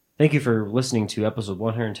Thank you for listening to episode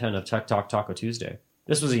 110 of Tech Talk Taco Tuesday.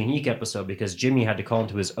 This was a unique episode because Jimmy had to call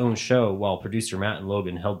into his own show while producer Matt and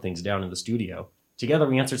Logan held things down in the studio. Together,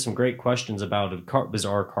 we answered some great questions about a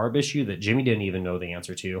bizarre carb issue that Jimmy didn't even know the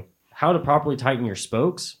answer to, how to properly tighten your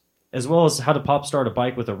spokes, as well as how to pop start a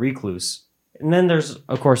bike with a recluse. And then there's,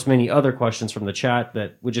 of course, many other questions from the chat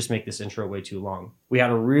that would just make this intro way too long. We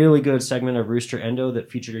had a really good segment of Rooster Endo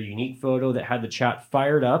that featured a unique photo that had the chat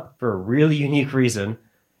fired up for a really unique reason.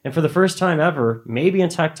 And for the first time ever, maybe in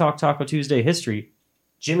Tech Talk Taco Tuesday history,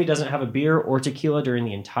 Jimmy doesn't have a beer or tequila during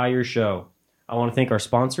the entire show. I want to thank our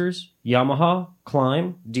sponsors, Yamaha,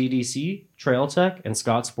 Climb, DDC, Trail Tech, and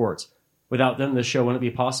Scott Sports. Without them, this show wouldn't be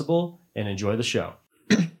possible, and enjoy the show.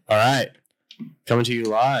 All right. Coming to you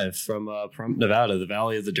live from Nevada, the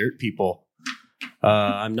Valley of the Dirt People.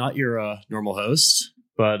 I'm not your normal host,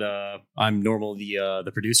 but I'm normal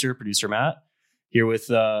the producer Matt, here with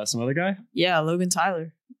some other guy. Yeah, Logan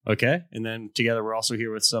Tyler. Okay, and then together we're also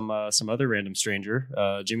here with some other random stranger,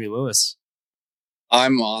 Jimmy Lewis.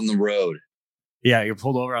 I'm on the road. Yeah, you're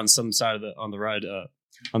pulled over on some side of on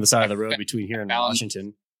the side of the road between here and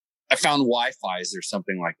Washington. I found Wi-Fi's or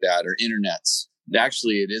something like that, or internets.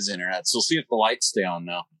 Actually, it is internet. So see if the lights stay on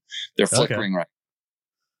now. They're flickering right.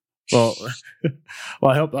 Well,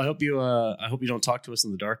 I hope you don't talk to us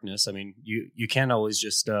in the darkness. I mean, you can always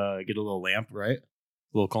just get a little lamp, right?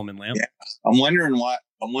 A little Coleman lamp. Yeah. I'm wondering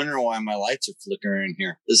why my lights are flickering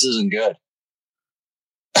here. This isn't good.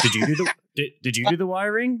 Did you do the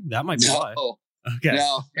wiring? That might be why. Okay.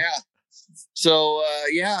 No. Yeah. So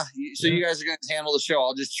you guys are going to handle the show.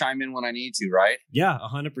 I'll just chime in when I need to, right? Yeah,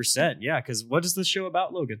 100%. Yeah, because what is this show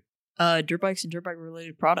about, Logan? Dirt bikes and dirt bike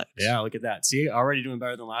related products. Yeah, look at that. See, already doing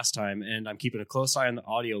better than last time, and I'm keeping a close eye on the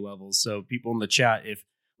audio levels. So people in the chat, if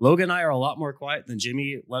Logan and I are a lot more quiet than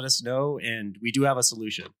Jimmy, let us know, and we do have a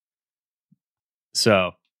solution.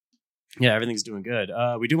 So, yeah, everything's doing good.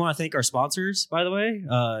 We do want to thank our sponsors, by the way.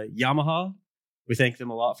 Yamaha. We thank them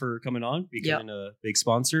a lot for coming on, becoming a big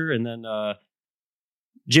sponsor. And then,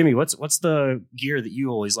 Jimmy, what's the gear that you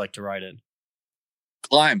always like to ride in?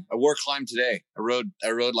 Climb. I wore Climb today. I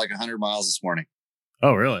rode like 100 miles this morning.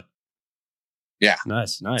 Oh, really? Yeah.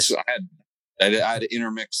 Nice. So I had to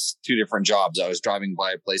intermix two different jobs. I was driving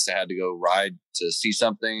by a place I had to go ride to see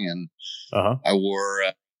something, and I wore.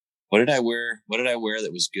 What did I wear? What did I wear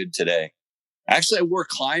that was good today? Actually, I wore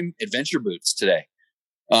Climb adventure boots today.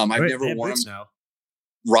 I've never worn them now.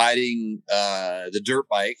 Riding the dirt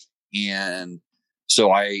bike, and so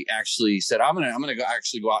I actually said I'm gonna go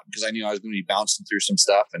out because I knew I was going to be bouncing through some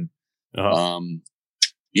stuff, and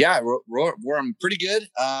I wore them pretty good.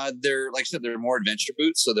 They're, like I said, they're more adventure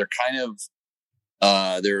boots, so they're kind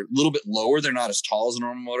of they're a little bit lower. They're not as tall as a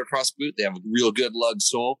normal motocross boot. They have a real good lug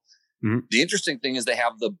sole. Mm-hmm. The interesting thing is they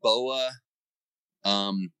have the BOA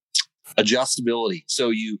adjustability, so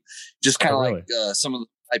you just kind of like some of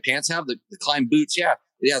my pants have the Climb boots. Yeah,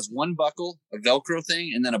 it has one buckle, a Velcro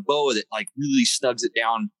thing, and then a BOA that like really snugs it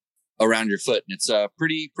down around your foot, and it's a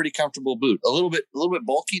pretty comfortable boot. A little bit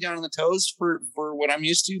bulky down on the toes for what I'm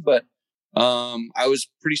used to, but I was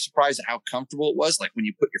pretty surprised at how comfortable it was. Like when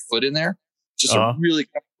you put your foot in there, just a really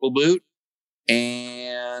comfortable boot,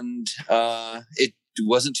 and it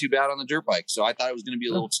wasn't too bad on the dirt bike. So I thought it was going to be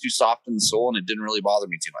a little too soft in the sole, and it didn't really bother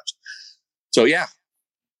me too much. So yeah.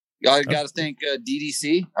 I got to thank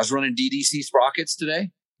DDC. I was running DDC sprockets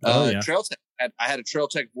today. Trail Tech. I had a Trail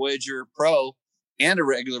Tech Voyager Pro and a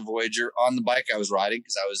regular Voyager on the bike I was riding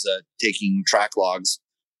because I was taking track logs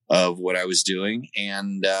of what I was doing.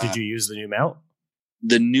 And did you use the new mount?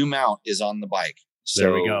 The new mount is on the bike. So,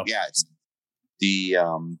 there we go. Yeah, it's the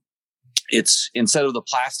it's instead of the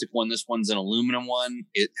plastic one, this one's an aluminum one.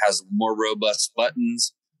 It has more robust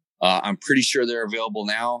buttons. I'm pretty sure they're available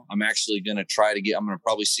now. I'm actually going to I'm going to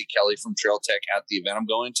probably see Kelly from Trail Tech at the event I'm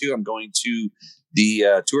going to. I'm going to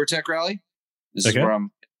the Tour Tech rally. This is where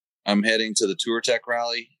I'm heading to the Tour Tech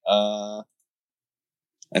rally. I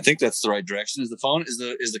think that's the right direction. Is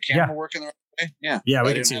the camera working the right way? Yeah. Yeah,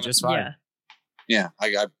 we can see it just fine. Yeah.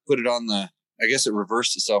 I put it on I guess it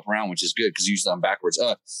reversed itself around, which is good because usually I'm backwards.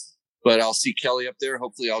 But I'll see Kelly up there.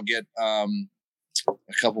 Hopefully I'll get a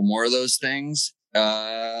couple more of those things.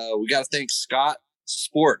 We got to thank Scott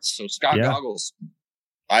Sports. So Scott goggles.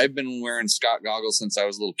 I've been wearing Scott goggles since I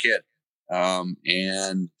was a little kid.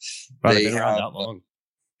 And they been around that long.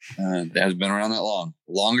 That has been around that long,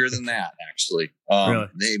 longer than that, actually.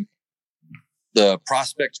 Really? The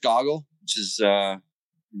Prospect goggle, which is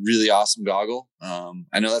really awesome goggle.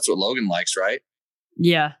 I know that's what Logan likes, right?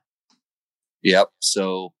 Yeah. Yep.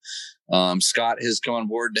 So Scott has come on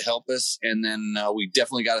board to help us. And then we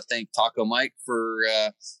definitely got to thank Taco Mike for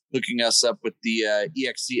hooking us up with the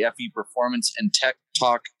EXCFE Performance and Tech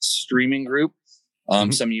Talk streaming group.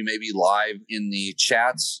 Some of you may be live in the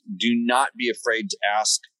chats. Do not be afraid to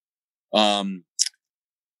ask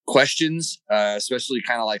questions, especially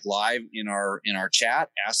kind of like live in our chat.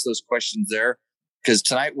 Ask those questions there, because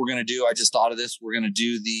tonight we're going to do, I just thought of this, we're going to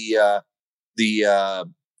do the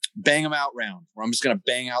bang them out round, where I'm just going to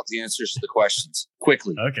bang out the answers to the questions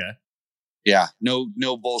quickly. Okay. Yeah, no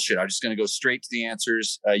bullshit. I'm just going to go straight to the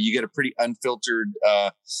answers. You get a pretty unfiltered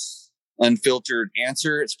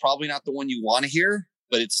answer. It's probably not the one you want to hear,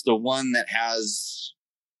 but it's the one that has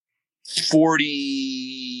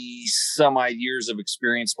 40 some odd years of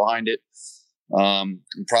experience behind it.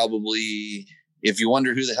 Probably, if you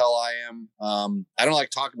wonder who the hell I am, I don't like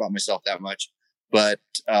to talk about myself that much, but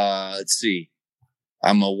let's see.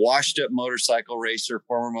 I'm a washed up motorcycle racer,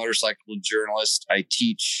 former motorcycle journalist. I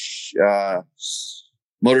teach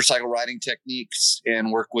motorcycle riding techniques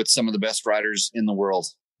and work with some of the best riders in the world.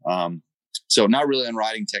 So not really on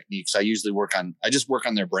riding techniques. I just work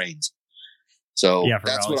on their brains. So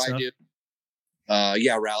that's what I do.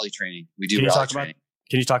 Rally training. We do rally training.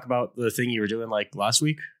 Can you talk about the thing you were doing like last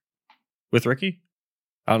week with Ricky?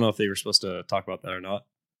 I don't know if they were supposed to talk about that or not.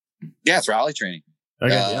 Yeah, it's rally training.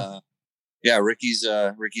 Okay. Yeah, Ricky's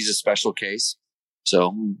a special case.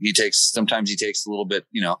 So sometimes he takes a little bit,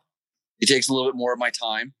 he takes a little bit more of my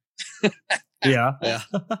time. Yeah.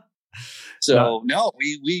 So no,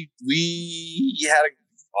 we had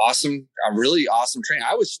a really awesome training.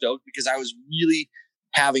 I was stoked because I was really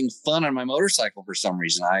having fun on my motorcycle for some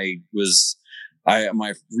reason.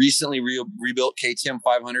 My recently rebuilt KTM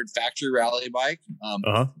 500 factory rally bike.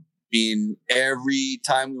 Being every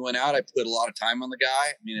time we went out, I put a lot of time on the guy.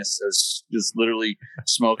 I mean, it's just literally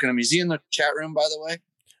smoking him. Is he in the chat room, by the way?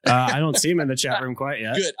 I don't see him in the chat room quite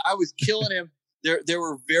yet. Good. I was killing him. There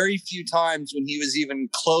were very few times when he was even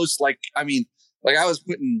close. I was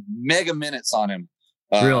putting mega minutes on him.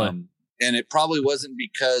 Really? And it probably wasn't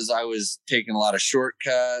because I was taking a lot of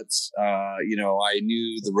shortcuts. I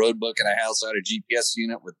knew the road book, and I also had a GPS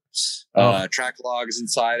unit with track logs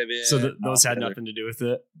inside of it. So those had nothing to do with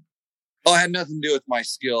it? Oh, it had nothing to do with my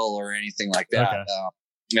skill or anything like that.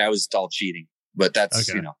 Okay. I was all cheating, but that's,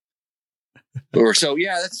 okay. So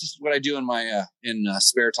that's just what I do in my,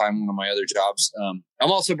 spare time, one of my other jobs.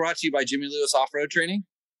 I'm also brought to you by Jimmy Lewis Off-Road Training.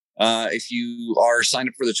 If you are signed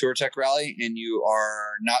up for the Tour Tech Rally and you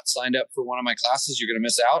are not signed up for one of my classes, you're going to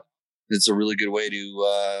miss out. It's a really good way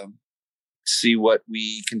to, see what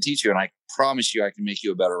we can teach you. And I promise you, I can make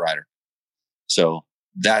you a better rider. So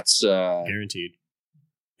that's, guaranteed.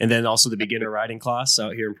 And then also the beginner riding class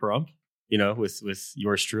out here in Pahrump, with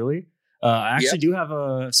yours truly. I actually do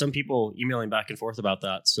have some people emailing back and forth about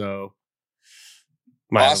that. So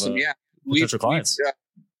awesome. Potential clients.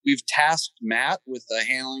 We've tasked Matt with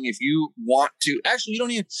handling. If you want to, actually, you don't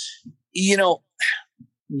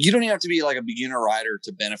even have to be like a beginner rider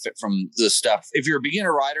to benefit from the stuff. If you're a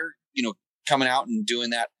beginner rider, coming out and doing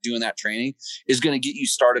that training is going to get you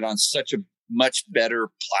started on such a much better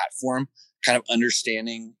platform, kind of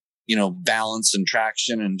understanding, balance and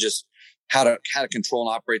traction and just how to control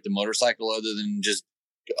and operate the motorcycle other than just,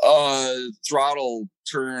 throttle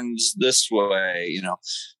turns this way,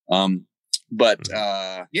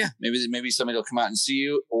 maybe somebody will come out and see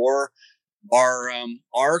you, or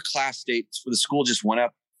our class dates for the school just went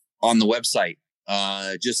up on the website,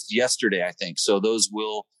 just yesterday, I think. So those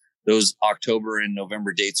October and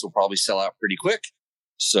November dates will probably sell out pretty quick.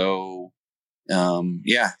 So,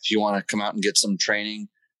 if you want to come out and get some training,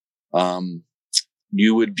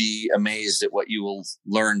 you would be amazed at what you will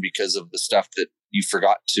learn because of the stuff that you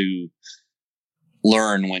forgot to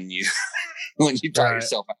learn when you taught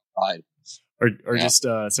yourself outside. Or just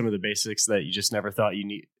some of the basics that you just never thought you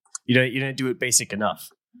need. You didn't do it basic enough.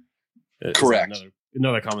 Correct.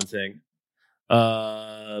 Another common thing.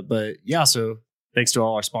 But yeah, so thanks to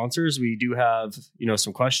all our sponsors. We do have,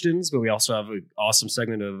 some questions, but we also have an awesome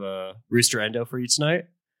segment of Rooster Endo for you tonight.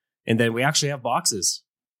 And then we actually have boxes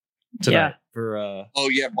tonight for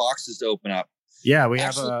boxes to open up. Yeah, we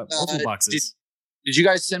have multiple boxes. Did you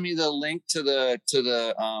guys send me the link to the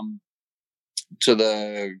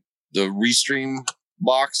Restream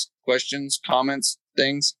box questions, comments,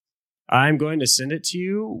 things? I'm going to send it to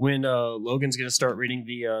you when Logan's going to start reading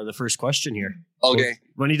the first question here. Okay.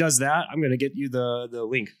 When he does that, I'm going to get you the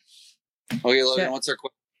link. Okay, Logan, what's our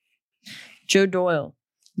question? Joe Doyle,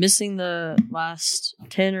 missing the last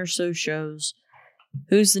 10 or so shows.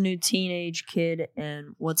 Who's the new teenage kid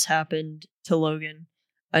and what's happened to Logan?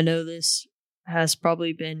 I know this has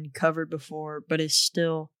probably been covered before, but is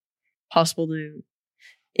still possible to.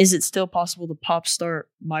 Is it still possible to pop start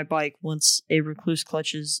my bike once a Recluse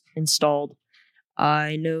clutch is installed?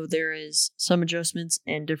 I know there is some adjustments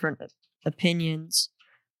and different opinions,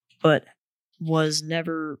 but was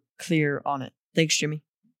never clear on it. Thanks, Jimmy.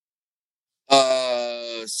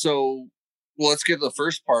 So well, let's get to the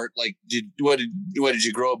first part. Like, what did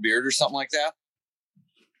you grow a beard or something like that?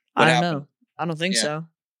 I don't know. I don't think so.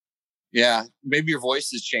 Yeah, maybe your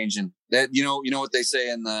voice is changing. That you know what they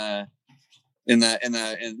say in well,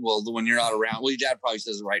 when you're not around. Well, your dad probably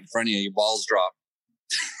says it right in front of you. Your balls drop.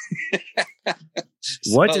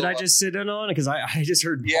 What did I just sit in on? Because I just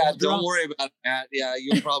heard. Yeah, don't worry about it, Matt. Yeah,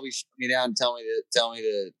 you'll probably shut me down and tell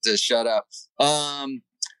me to shut up.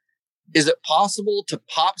 Is it possible to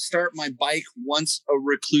pop start my bike once a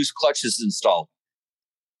Recluse clutch is installed?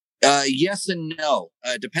 Yes and no.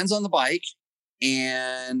 Depends on the bike,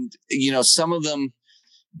 and some of them,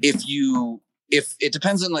 if it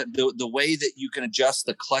depends on the way that you can adjust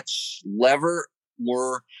the clutch lever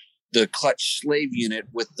or the clutch slave unit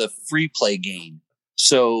with the free play gain.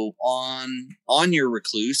 So on your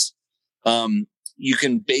Recluse, you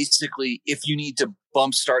can basically, if you need to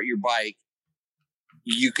bump start your bike,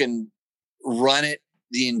 you can run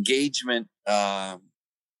the engagement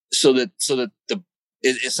so that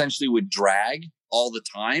it essentially would drag all the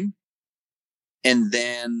time, and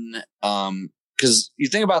then because you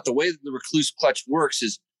think about the way that the Recluse clutch works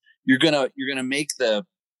is you're gonna make the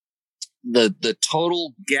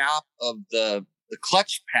total gap of the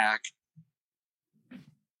clutch pack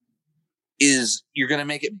is you're gonna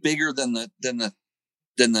make it bigger than the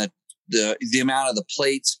amount of the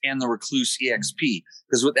plates and the Recluse EXP,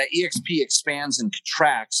 because with that EXP expands and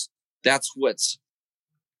contracts, that's what's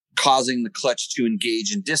causing the clutch to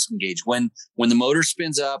engage and disengage. When the motor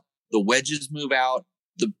spins up, the wedges move out,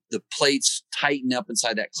 the plates tighten up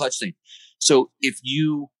inside that clutch thing. So if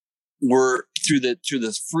you were through the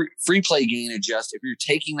free play gain adjust, if you're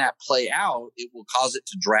taking that play out, it will cause it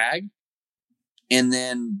to drag. And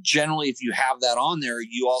then generally, if you have that on there,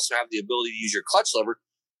 you also have the ability to use your clutch lever.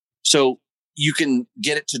 So you can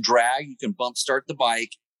get it to drag, you can bump start the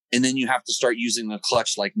bike, and then you have to start using the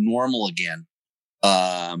clutch like normal again.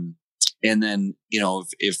 And then,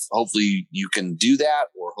 if hopefully you can do that,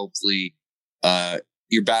 or hopefully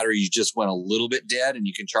your battery just went a little bit dead and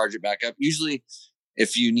you can charge it back up. Usually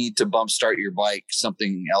if you need to bump start your bike,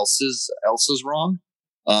 something else is wrong.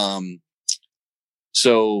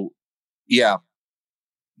 So yeah,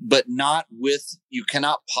 but you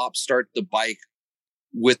cannot pop start the bike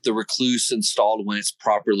with the Recluse installed when it's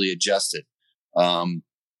properly adjusted.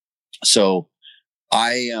 So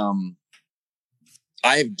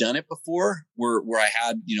I've done it before where I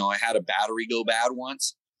had a battery go bad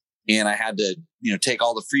once, and I had to, take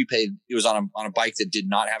all the free play. It was on a bike that did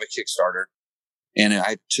not have a Kickstarter, and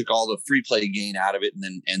I took all the free play gain out of it,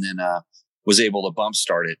 and then was able to bump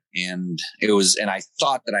start it. And I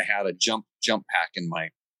thought that I had a jump pack in my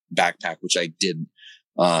backpack, which I didn't.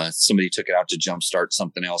 Somebody took it out to jump start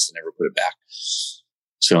something else and never put it back.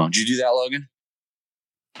 So did you do that, Logan?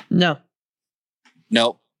 No.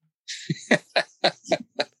 Nope.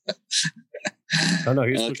 Oh no,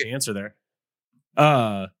 he was supposed to answer there.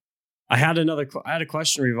 I had a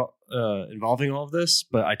question involving all of this,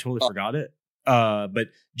 but I totally forgot it. But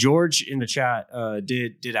George in the chat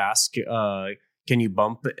did ask, can you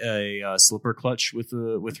bump a slipper clutch with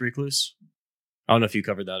Recluse? I don't know if you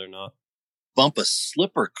covered that or not. Bump a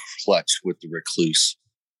slipper clutch with the Recluse.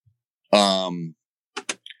 I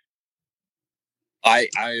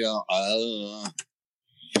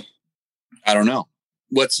don't know.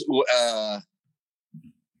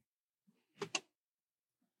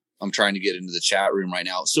 I'm trying to get into the chat room right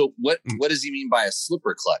now. So what does he mean by a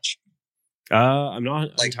slipper clutch? I'm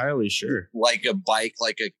not entirely sure. Like a bike,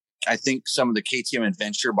 I think some of the KTM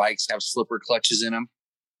Adventure bikes have slipper clutches in them.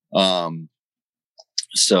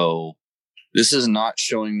 So this is not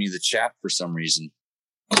showing me the chat for some reason.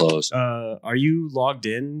 Close. Are you logged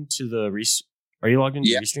in to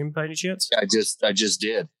Restream by any chance? Yeah, I just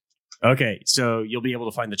did. Okay, so you'll be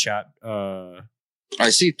able to find the chat. I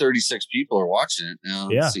see 36 people are watching it now.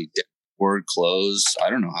 Yeah. Let's see, word close. I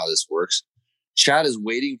don't know how this works. Chat is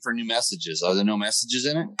waiting for new messages. Are there no messages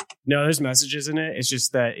in it? No, there's messages in it. It's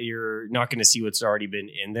just that you're not going to see what's already been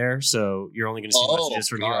in there. So you're only going to see messages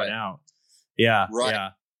from here on out. Yeah. Right.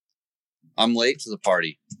 Yeah. I'm late to the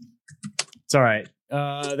party. It's all right.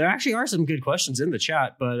 There actually are some good questions in the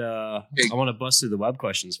chat, but I want to bust through the web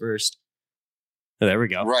questions first. Oh, there we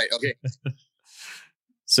go. Right. Okay.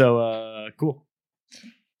 So cool.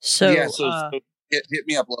 So, hit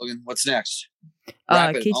me up, Logan. What's next?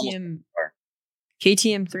 KTM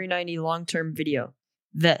KTM 390 long-term video.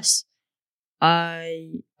 Vess.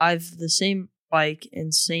 I've the same bike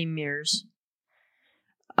and same mirrors.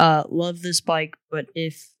 Love this bike, but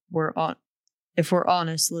if we're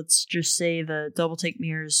honest, let's just say the double take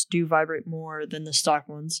mirrors do vibrate more than the stock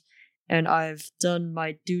ones, and I've done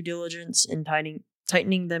my due diligence in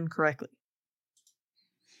tightening them correctly.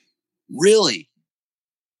 Really?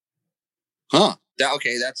 Huh.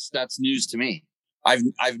 That's news to me. I've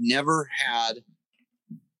never had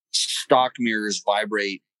stock mirrors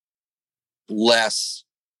vibrate less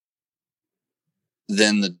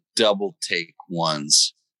than the double take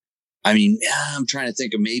ones. I mean, I'm trying to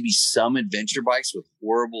think of maybe some adventure bikes with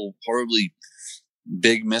horribly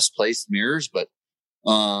big misplaced mirrors, but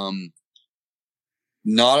not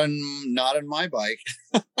on my bike.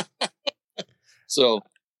 So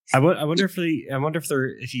I wonder if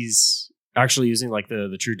he's actually using like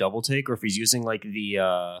the true double take, or if he's using like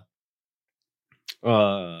the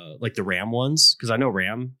Ram ones, because I know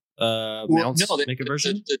Ram mounts make a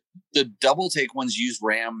version. The double take ones use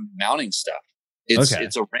Ram mounting stuff. It's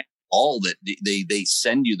a Ram ball that they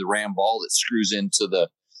send you, the Ram ball that screws into the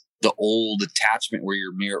old attachment where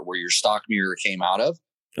your stock mirror came out of.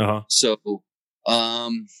 So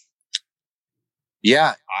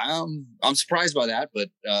yeah, I'm surprised by that, but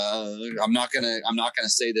I'm not gonna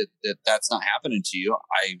say that that's not happening to you.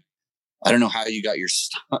 I don't know how you got your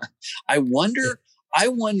stuff. I wonder.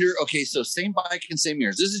 Okay, so same bike and same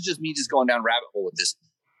mirrors. This is just me going down rabbit hole with this.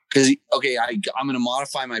 Because, okay, I'm going to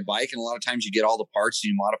modify my bike, and a lot of times you get all the parts and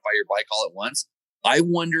you modify your bike all at once. I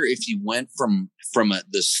wonder if you went from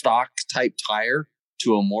the stock type tire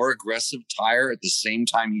to a more aggressive tire at the same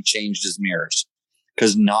time he changed his mirrors.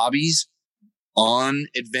 Because knobbies on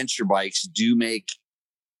adventure bikes will make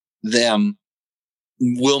the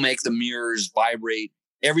mirrors vibrate.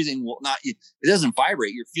 Everything it doesn't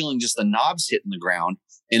vibrate. You're feeling just the knobs hitting the ground,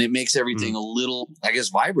 and it makes everything a little, I guess,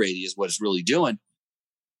 vibrating is what it's really doing.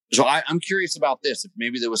 So I'm curious about this. If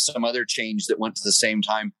maybe there was some other change that went to the same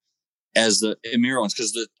time as the mirror ones,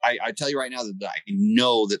 because I tell you right now that I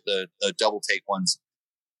know that the double take ones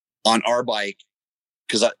on our bike,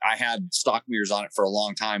 because I had stock mirrors on it for a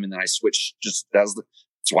long time, and then I switched. That's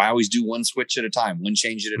why I always do one switch at a time, one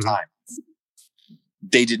change at a time.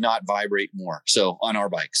 They did not vibrate more. So on our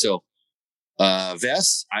bike. So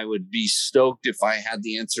Vess, I would be stoked if I had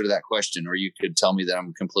the answer to that question, or you could tell me that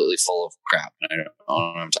I'm completely full of crap. I don't know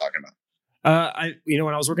what I'm talking about.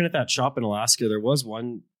 When I was working at that shop in Alaska, there was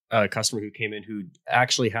one customer who came in who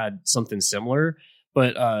actually had something similar,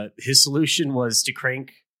 but his solution was to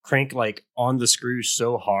crank like on the screws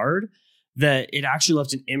so hard that it actually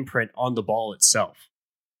left an imprint on the ball itself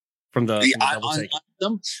from the double take.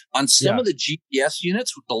 On some of the GPS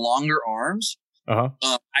units with the longer arms, I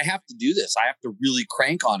have to do this. I have to really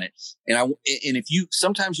crank on it, and if you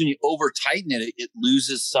sometimes when you over tighten it, it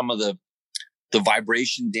loses some of the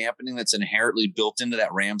vibration dampening that's inherently built into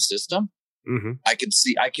that Ram system. I could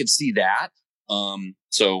see that.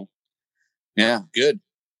 So yeah, good,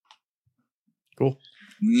 cool.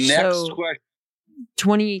 Next question.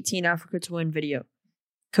 2018 Africa Twin video.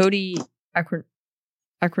 Cody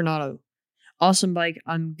Acronato. Awesome bike.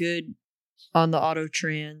 I'm good on the auto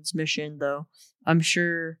transmission, though. I'm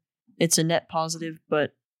sure it's a net positive,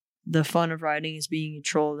 but the fun of riding is being in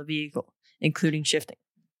control of the vehicle, including shifting.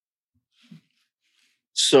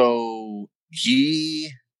 So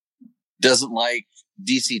he doesn't like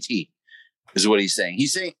DCT, is what he's saying.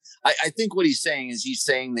 He's saying, I think what he's saying is he's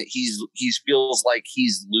saying that he feels like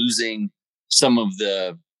he's losing some of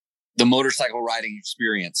the motorcycle riding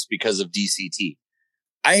experience because of DCT.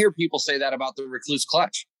 I hear people say that about the Recluse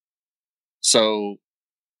clutch. So,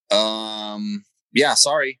 yeah,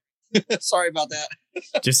 sorry. Sorry about that.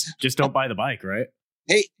 just don't buy the bike, right?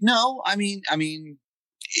 Hey, no, I mean,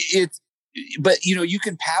 but you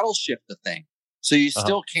can paddle shift the thing. So you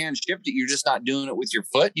still can shift it. You're just not doing it with your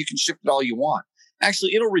foot. You can shift it all you want.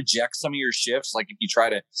 Actually, it'll reject some of your shifts. Like if you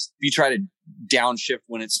try to downshift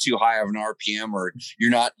when it's too high of an RPM, or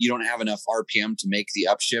you don't have enough RPM to make the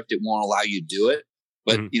upshift, it won't allow you to do it.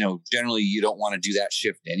 But generally you don't want to do that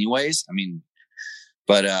shift anyways. I mean,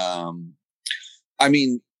 but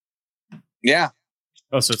yeah.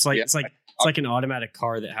 Oh, so it's like an automatic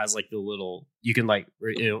car that has like the little, you can like,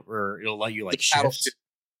 it'll let you like shift.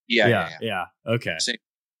 Yeah. Okay.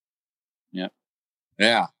 Yeah.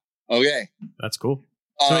 Okay. That's cool.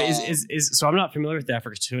 So so I'm not familiar with the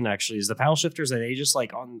Africa Twin actually. Is the paddle shifters, are they just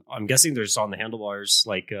like I'm guessing they're just on the handlebars,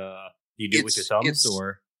 like you do it with your thumbs,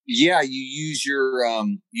 or? Yeah, you use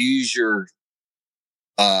your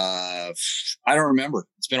I don't remember.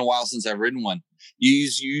 It's been a while since I've ridden one. You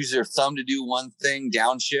use your thumb to do one thing,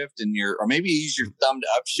 downshift, or maybe you use your thumb to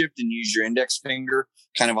upshift and use your index finger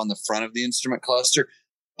kind of on the front of the instrument cluster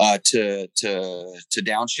to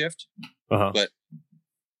downshift. But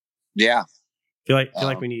yeah, feel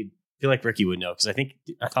like Ricky would know, because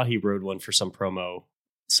I thought he rode one for some promo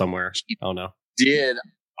somewhere. I don't know.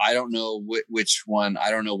 I don't know which one. I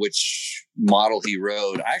don't know which model he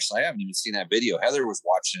rode. Actually, I haven't even seen that video. Heather was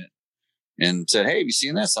watching it and said, "Hey, have you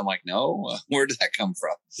seen this?" I'm like, "No. Where did that come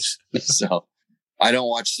from?" So I didn't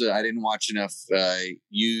watch enough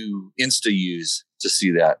Insta use to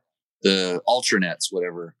see that. The Ultranets,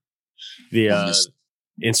 whatever. The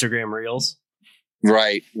Instagram Reels.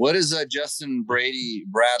 Right. What does Justin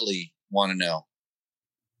Bradley want to know?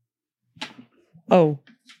 Oh,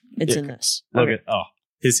 it's in this. Okay. Oh,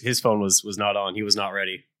 his phone was not on. He was not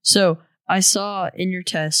ready. So I saw in your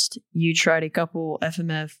test you tried a couple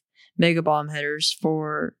FMF Mega Bomb headers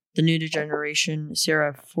for the new generation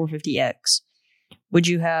CRF 450X. Would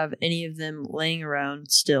you have any of them laying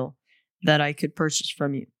around still that I could purchase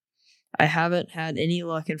from you? I haven't had any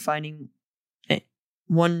luck in finding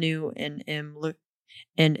one new and am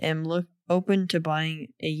open to buying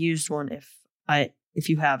a used one if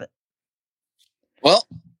you have it. Well,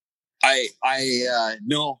 I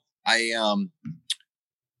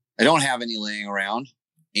don't have any laying around,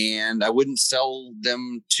 and I wouldn't sell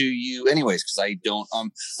them to you anyways, because I don't.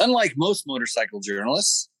 Unlike most motorcycle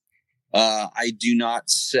journalists, I do not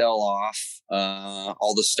sell off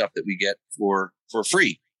all the stuff that we get for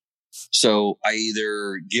free. So I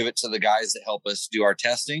either give it to the guys that help us do our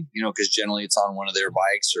testing, because generally it's on one of their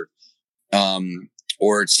bikes,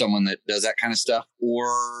 or it's someone that does that kind of stuff,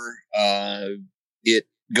 or it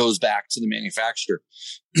goes back to the manufacturer,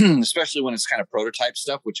 especially when it's kind of prototype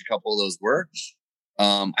stuff, which a couple of those were.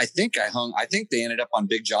 I think they ended up on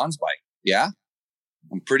Big John's bike. Yeah.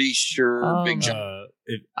 I'm pretty sure Big John.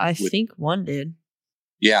 I think one did.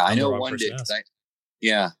 Yeah, I know one did.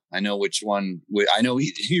 I know which one. I know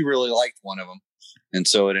he really liked one of them, and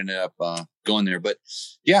so it ended up going there. But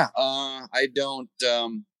yeah, I don't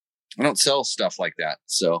sell stuff like that.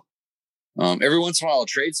 So every once in a while, I'll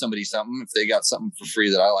trade somebody something if they got something for free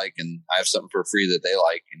that I like, and I have something for free that they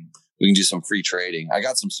like, and we can do some free trading. I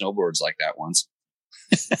got some snowboards like that once.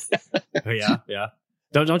 Yeah.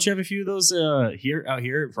 Don't you have a few of those out here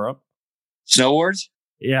in front? Snowboards?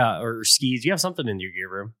 Yeah, or skis. You have something in your gear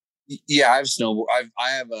room. Yeah, I have snowboard. I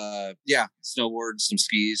have snowboards, some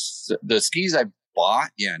skis. The skis I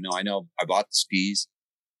bought. Yeah, no, I know I bought the skis.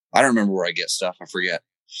 I don't remember where I get stuff. I forget.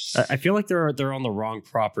 I feel like they're on the wrong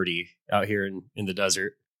property out here in the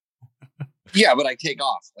desert. Yeah, but I take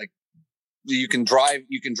off. Like you can drive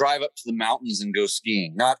up to the mountains and go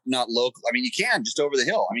skiing. Not local. I mean, you can just over the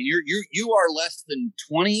hill. I mean, you are less than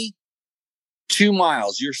 22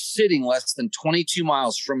 miles. You're sitting less than 22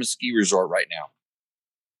 miles from a ski resort right now.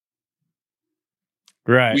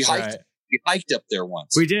 Right. We hiked up there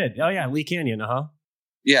once. We did. Oh yeah, Lee Canyon.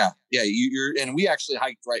 Yeah. And we actually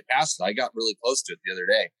hiked right past it. I got really close to it the other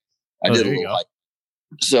day. I did a little hike.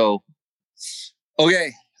 So,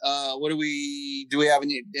 okay. Do we have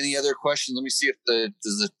any other questions? Let me see if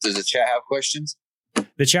does the chat have questions?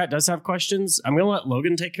 The chat does have questions. I'm going to let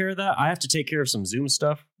Logan take care of that. I have to take care of some Zoom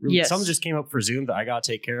stuff. Yes. Something just came up for Zoom that I got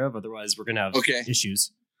to take care of. Otherwise, we're going to have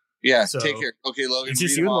issues. Yeah, so, take care. Okay, Logan. It's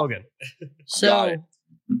just you and Logan. So,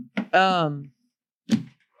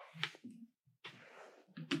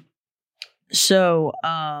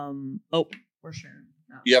 we're sharing.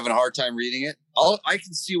 No. You having a hard time reading it? I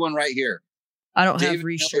can see one right here. I don't have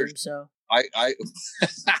reshare, so I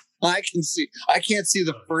can see. I can't see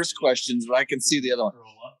the first questions, but I can see the other one.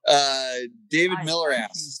 David Miller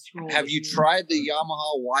asks, "Have you tried the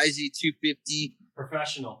Yamaha YZ250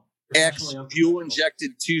 Professional X fuel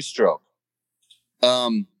injected 2-stroke?"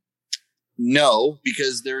 No,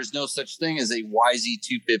 because there is no such thing as a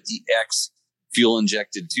YZ250X fuel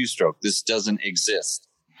injected 2-stroke. This doesn't exist.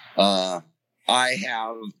 I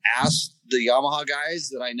have asked the Yamaha guys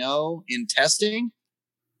that I know in testing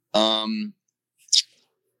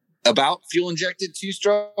about fuel injected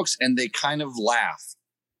 2-strokes, and they kind of laugh.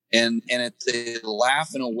 And they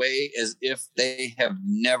laugh in a way as if they have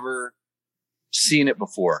never seen it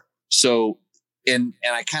before. So, and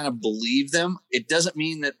I kind of believe them. It doesn't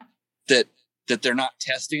mean that they're not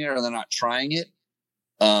testing it or they're not trying it.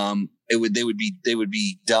 They would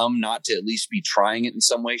be dumb not to at least be trying it in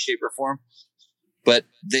some way, shape, or form. But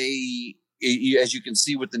as you can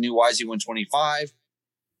see with the new YZ125,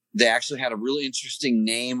 they actually had a really interesting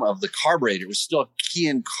name of the carburetor. It was still a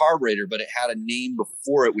Kian carburetor, but it had a name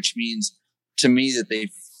before it, which means to me that they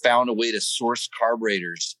found a way to source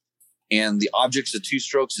carburetors, and the objects of two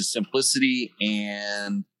strokes is simplicity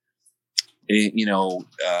and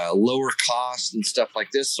lower cost and stuff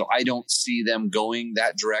like this. So I don't see them going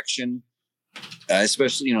that direction,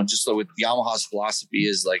 especially, just with Yamaha's philosophy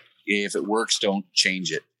is like, if it works, don't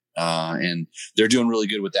change it. And they're doing really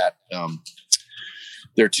good with that.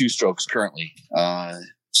 They're two strokes currently.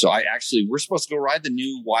 So we're supposed to go ride the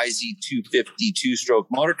new YZ250 two-stroke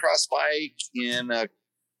motocross bike in a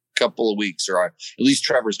couple of weeks, or at least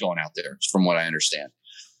Trevor's going out there, from what I understand.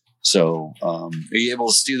 So, are you able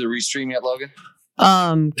to see the restream yet, Logan?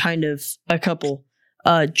 Kind of, a couple.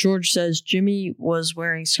 George says Jimmy was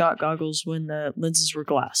wearing Scott goggles when the lenses were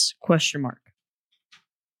glass? ?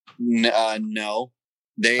 No,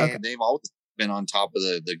 they've always been on top of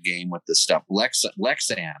the game with this stuff.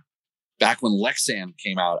 Lexan, back when Lexan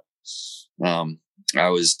came out, when I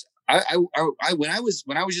was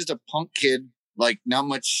just a punk kid, like not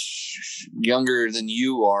much younger than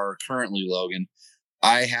you are currently, Logan.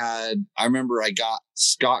 I remember I got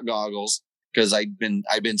Scott goggles because I'd been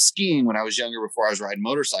skiing when I was younger before I was riding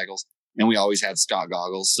motorcycles, and we always had Scott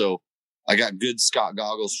goggles. So I got good Scott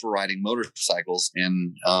goggles for riding motorcycles,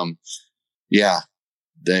 and they had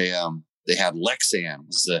Lexan.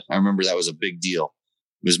 I remember that was a big deal.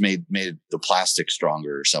 It was made the plastic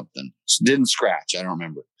stronger or something. So didn't scratch. I don't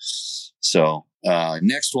remember. So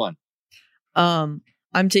next one.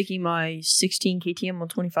 I'm taking my 16 KTM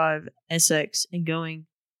 125 SX and going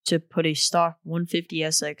to put a stock 150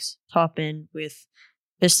 SX top end with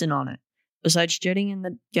piston on it. Besides jetting in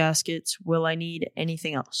the gaskets, will I need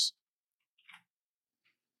anything else?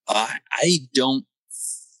 I don't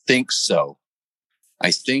think so.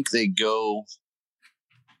 I think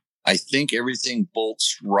everything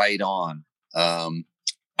bolts right on. I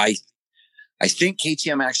think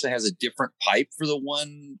KTM actually has a different pipe for the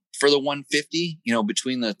 150,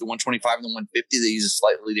 between the 125 and the 150, they use a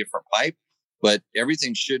slightly different pipe, but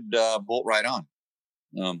everything should bolt right on.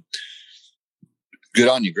 Good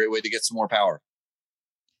on you. Great way to get some more power.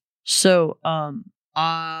 So,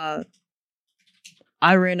 I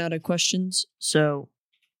ran out of questions, so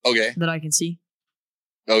okay, that I can see.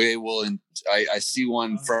 Okay, well, I see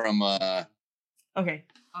one from. Okay,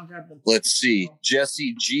 I'll grab them. Let's see.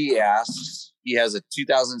 Jesse G asks. He has a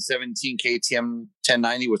 2017 KTM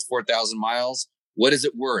 1090 with 4,000 miles. What is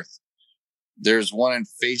it worth? There's one in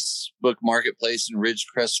Facebook Marketplace in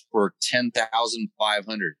Ridgecrest for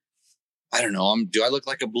 $10,500. I don't know. Do I look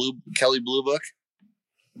like a Kelly Blue Book?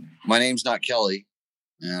 My name's not Kelly,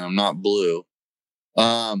 and I'm not blue.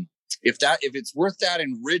 If it's worth that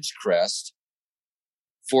in Ridgecrest,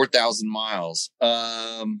 4,000 miles.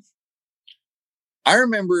 I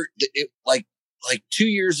remember it like 2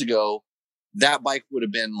 years ago, that bike would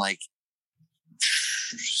have been like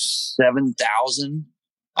 7,000.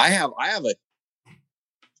 I have a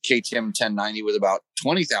KTM 1090 with about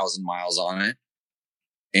 20,000 miles on it,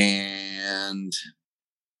 and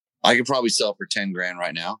I could probably sell it for 10 grand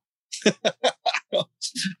right now.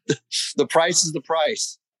 The price is the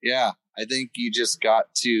price. Yeah, I think you just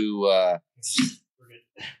got to.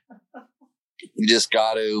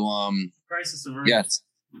 Price is yes.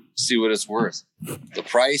 See what it's worth. The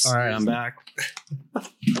price. All right, I'm back.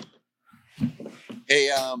 Hey,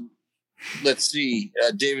 let's see.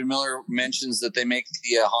 David Miller mentions that they make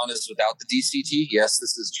the Hondas without the DCT. Yes,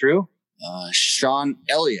 this is true. Sean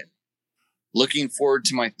Elliott, looking forward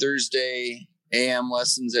to my Thursday AM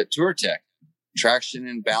lessons at TourTech. Traction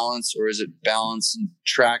and balance, or is it balance and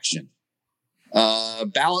traction?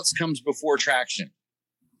 Balance comes before traction.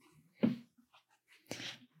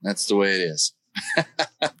 That's the way it is.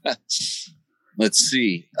 Let's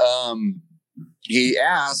see. He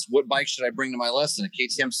asked, what bike should I bring to my lesson? A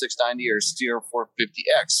KTM 690 or a Steer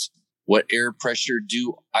 450X? What air pressure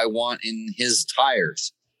do I want in his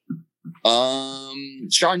tires?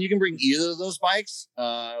 Sean, you can bring either of those bikes.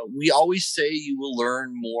 We always say you will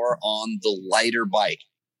learn more on the lighter bike.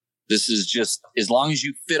 This is just, as long as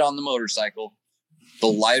you fit on the motorcycle, the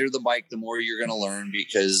lighter the bike, the more you're going to learn,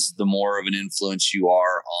 because the more of an influence you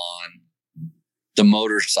are on the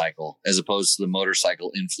motorcycle as opposed to the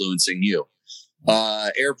motorcycle influencing you.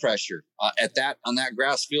 Air pressure on that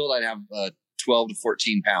grass field, I'd have 12 to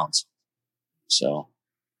 14 pounds. So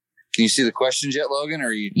can you see the questions yet, Logan? Or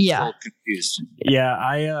are you still confused? Yeah,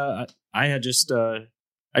 I had just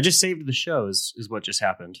I just saved the shows is what just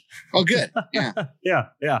happened. Oh, good. Yeah. yeah.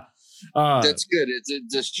 That's good.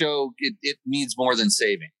 The show, it needs more than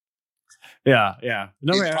saving. Yeah.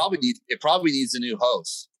 No, it probably needs a new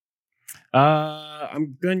host.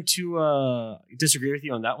 I'm going to disagree with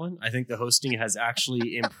you on that one. I think the hosting has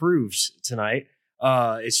actually improved tonight.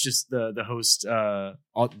 It's just the host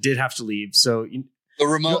did have to leave. So the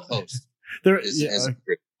remote host.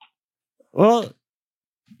 Well,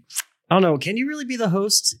 I don't know. Can you really be the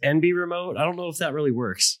host and be remote? I don't know if that really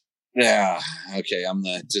works. Yeah. Okay. I'm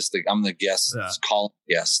the guest. Yeah. Call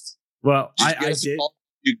guest. Well, Did I did.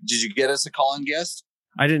 Did you get us a call-in guest?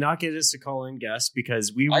 I did not get us a call-in guest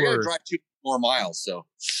because we I got to were. drive 2 more miles. So.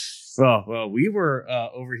 Well, we were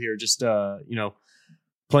over here just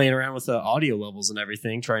playing around with the audio levels and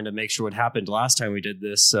everything, trying to make sure what happened last time we did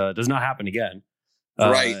this does not happen again.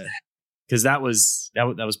 Right. Because that was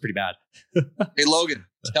pretty bad. Hey, Logan,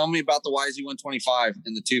 tell me about the YZ125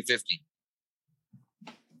 and the 250.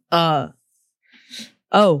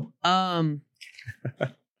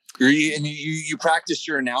 You practiced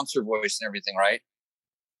your announcer voice and everything, right?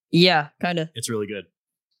 Yeah, kind of. It's really good.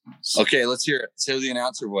 Okay, let's hear it. Say the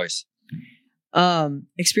announcer voice.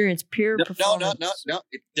 Experience peer performance. No.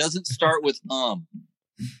 It doesn't start with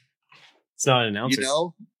It's not an announcer.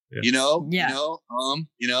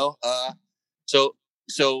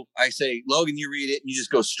 So I say, Logan, you read it and you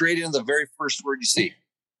just go straight into the very first word you see.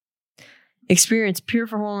 Experience pure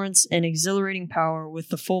performance and exhilarating power with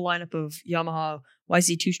the full lineup of Yamaha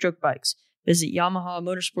YZ 2-stroke bikes. Visit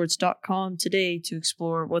YamahaMotorsports.com today to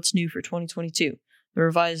explore what's new for 2022. The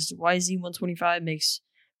revised YZ125 makes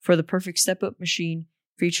for the perfect step-up machine,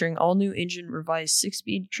 featuring all-new engine, revised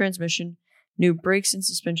 6-speed transmission, new brakes and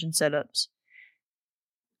suspension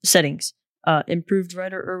settings, improved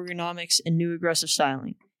rider ergonomics, and new aggressive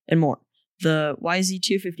styling, and more. The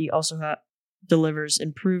YZ250 also delivers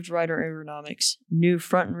improved rider ergonomics, new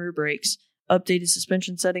front and rear brakes, updated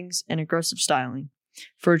suspension settings, and aggressive styling.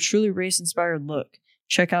 For a truly race-inspired look,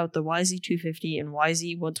 check out the YZ250 and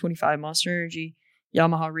YZ125 Monster Energy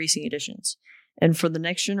Yamaha Racing Editions. And for the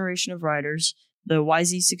next generation of riders, the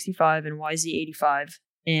YZ65 and YZ85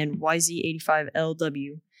 and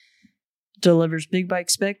YZ85LW delivers big bike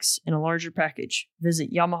specs in a larger package.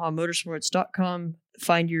 Visit YamahaMotorsports.com,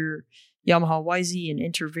 find your Yamaha YZ, and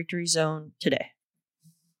enter Victory Zone today.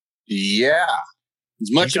 Yeah.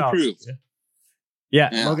 It's much improved. Yeah.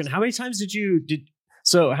 Logan, how many times did you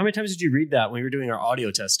read that when we were doing our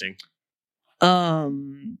audio testing? No,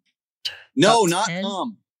 not 10?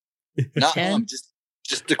 Not 10?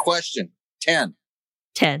 Just the question. 10.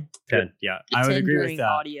 10. Yeah. I would agree with that.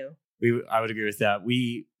 Audio. I would agree with that.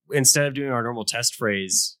 We, instead of doing our normal test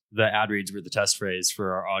phrase, the ad reads were the test phrase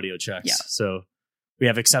for our audio checks. Yeah. So we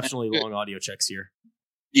have exceptionally long audio checks here.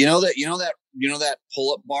 You know that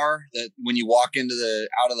pull-up bar that when you walk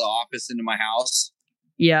out of the office into my house?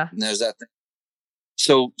 Yeah. And there's that thing.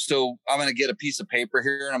 So I'm going to get a piece of paper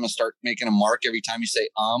here and I'm going to start making a mark every time you say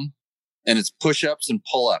and it's push-ups and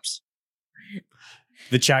pull-ups.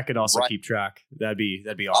 The chat could also keep track. That'd be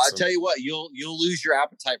awesome. I'll tell you what, you'll lose your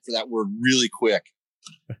appetite for that word really quick.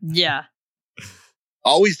 Yeah.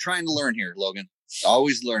 Always trying to learn here, Logan.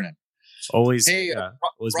 Always learning. Always. Hey,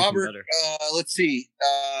 always Robert, let's see.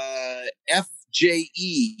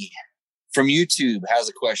 FJE from YouTube has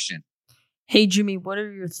a question. Hey, Jimmy, what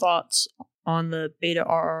are your thoughts on the Beta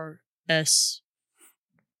RRS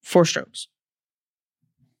 4-strokes?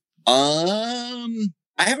 I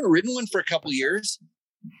haven't ridden one for a couple years.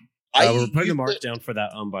 We're putting a mark down for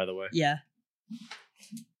that, by the way. Yeah.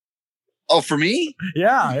 Oh, for me?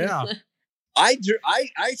 Yeah. I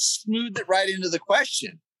smoothed it right into the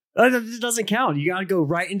question. It doesn't count. You got to go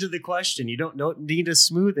right into the question. You don't need to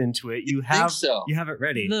smooth into it. You have it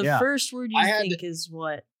ready. The first word you think is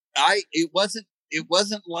what? It wasn't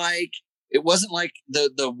like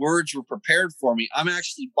the words were prepared for me. I'm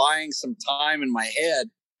actually buying some time in my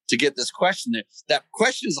head to get this question there. That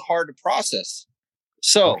question is hard to process.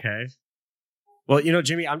 So okay. Well,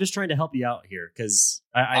 Jimmy, I'm just trying to help you out here because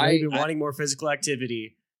I know you've been wanting more physical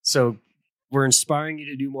activity. So we're inspiring you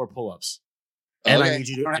to do more pull-ups. And okay. I need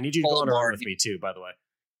you to go on a run with me too, by the way.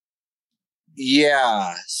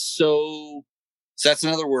 Yeah. So that's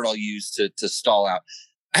another word I'll use to stall out.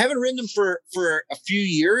 I haven't ridden them for a few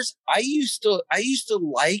years. I used to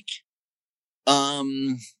like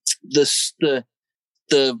the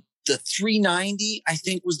 390, I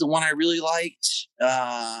think, was the one I really liked.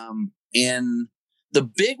 And the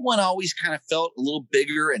big one always kind of felt a little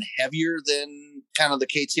bigger and heavier than kind of the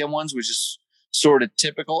KTM ones, which is sort of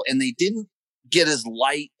typical. And they didn't get as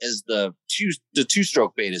light as the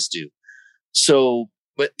two-stroke betas do. So,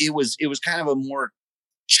 but it was kind of a more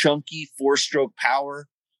chunky 4-stroke power.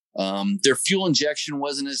 Their fuel injection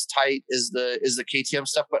wasn't as tight as the KTM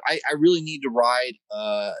stuff, but I really need to ride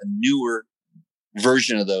a newer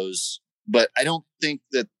version of those. But I don't think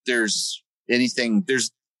that there's anything,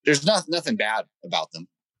 there's nothing bad about them.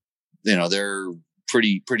 They're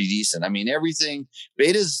pretty decent. I mean, everything.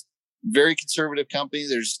 Beta's very conservative company.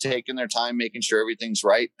 They're just taking their time, making sure everything's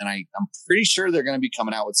right. And I'm pretty sure they're going to be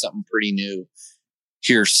coming out with something pretty new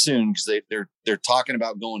here soon, because they're talking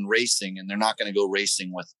about going racing, and they're not going to go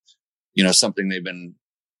racing with, something they've been,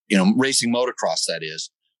 racing motocross, that is.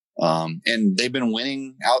 And they've been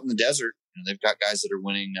winning out in the desert. They've got guys that are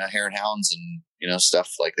winning hare and hounds and,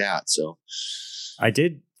 stuff like that. So I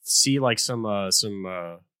did see like some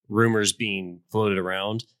rumors being floated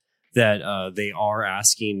around that they are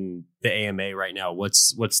asking the AMA right now,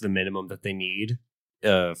 what's the minimum that they need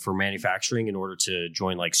for manufacturing in order to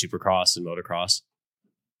join like Supercross and motocross.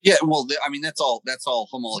 Yeah, well, I mean, that's all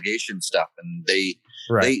homologation stuff, and they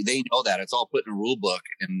know that it's all put in a rule book,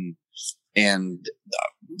 because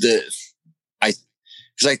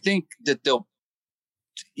I think that they'll,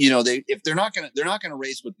 if they're not gonna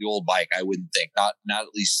race with the old bike, I wouldn't think, not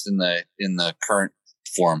at least in the current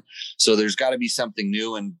form. So there's got to be something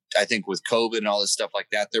new, and I think with COVID and all this stuff like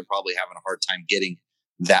that, they're probably having a hard time getting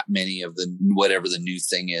that many of the whatever the new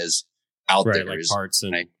thing is out there, like parts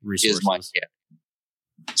and resources.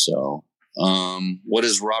 So, what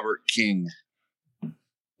does Robert King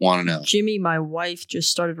want to know? Jimmy, my wife,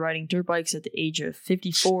 just started riding dirt bikes at the age of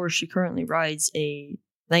 54. She currently rides a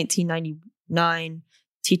 1999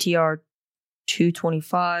 TTR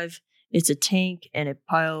 225. It's a tank and a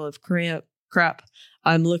pile of crap.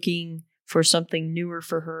 I'm looking for something newer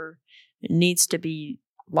for her. It needs to be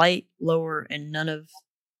light, lower, and none of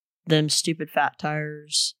them stupid fat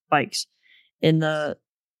tires bikes in the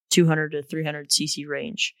 200 to 300 cc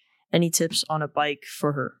range. Any tips on a bike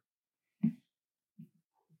for her?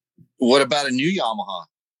 What about a new Yamaha?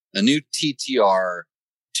 A new TTR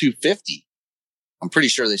 250? I'm pretty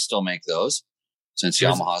sure they still make those, since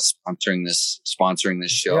Yamaha's sponsoring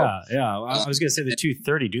this show. Yeah. I was going to say the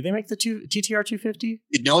 230. Do they make the TTR 250?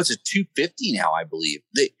 No, it's a 250 now, I believe.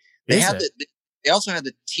 They have they also had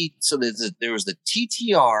the so there was the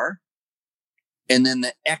TTR and then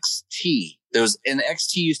the XT. And the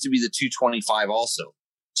XT used to be the 225 also.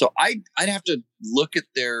 So I'd have to look at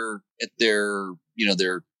their their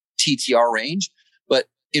TTR range, but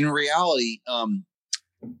in reality,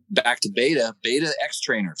 back to Beta X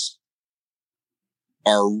trainers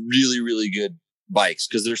are really, really good bikes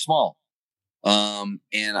because they're small. And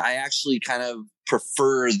I actually kind of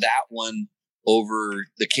prefer that one over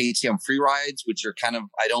the KTM free rides, which are kind of,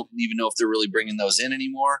 I don't even know if they're really bringing those in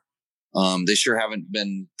anymore. They sure haven't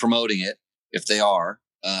been promoting it, if they are.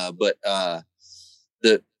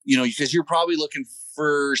 Because you're probably looking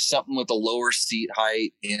for something with a lower seat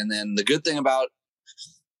height. And then the good thing about,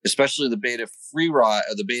 especially the Beta free ride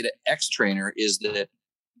or the Beta X trainer, is that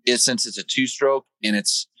since it's a 2-stroke and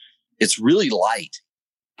it's really light.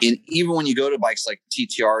 And even when you go to bikes like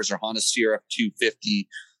TTRs or Honda CRF 250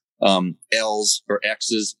 Ls or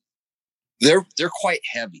X's, they're quite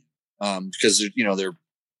heavy because they're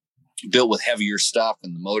built with heavier stuff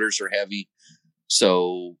and the motors are heavy.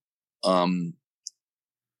 So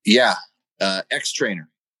X trainer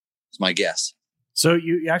is my guess. So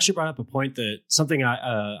you actually brought up a point that something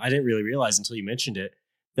I didn't really realize until you mentioned it,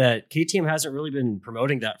 that KTM hasn't really been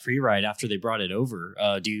promoting that free ride after they brought it over.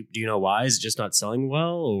 Do you know why? Is it just not selling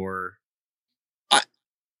well, or?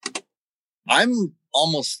 I'm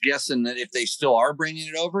almost guessing that if they still are bringing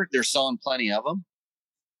it over, they're selling plenty of them.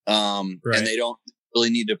 Right. And they don't really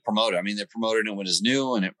need to promote it. I mean, they promoted it when it's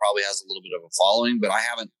new and it probably has a little bit of a following, but I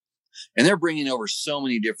haven't, and they're bringing over so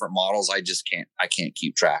many different models. I can't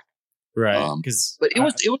keep track. Right. But it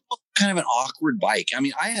was kind of an awkward bike. I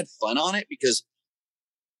mean, I had fun on it because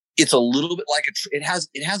it's a little bit like it has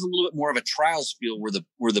a little bit more of a trials feel where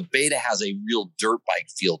the Beta has a real dirt bike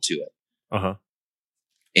feel to it. Uh-huh.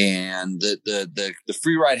 And the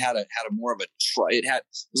free ride had a more of a it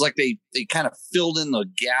was like they kind of filled in the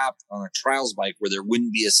gap on a trials bike where there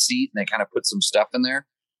wouldn't be a seat, and they kind of put some stuff in there,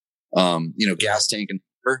 gas tank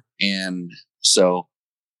and so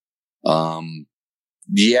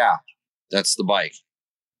that's the bike.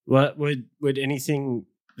 What would anything?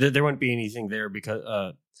 There wouldn't be anything there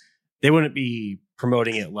because they wouldn't be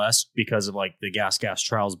promoting it less because of like the gas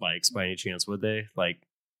trials bikes by any chance, would they? Like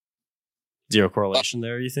zero correlation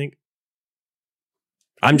there, you think?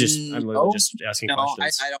 I'm literally just asking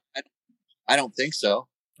questions. I don't think so.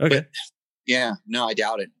 Okay. But, I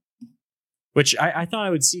doubt it. Which I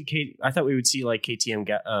thought I thought we would see like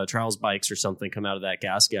KTM trials bikes or something come out of that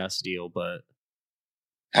gas deal, but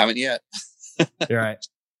haven't yet. You're right.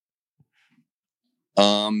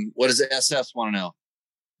 What does the SS want to know?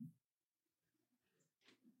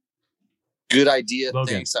 Good idea.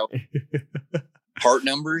 Logan. Thanks. Part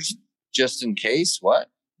numbers, just in case. What?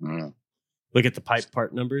 I don't know. Look at the pipe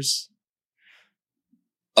part numbers.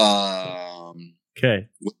 Okay.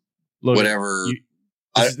 Whatever.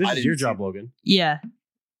 This is your job, Logan. Yeah.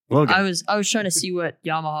 Logan. I was trying to see what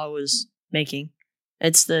Yamaha was making.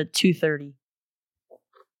 It's the 230.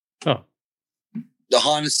 Oh. The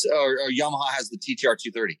Honda or Yamaha has the TTR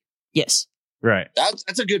 230. Yes. Right.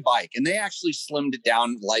 That's a good bike, and they actually slimmed it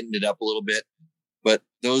down, lightened it up a little bit. But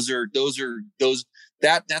that's a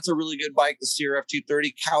really good bike. The CRF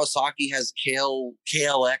 230. Kawasaki has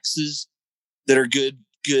KLXs that are good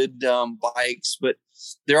bikes, but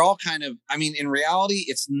they're all kind of. I mean, in reality,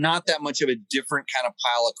 it's not that much of a different kind of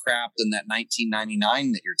pile of crap than that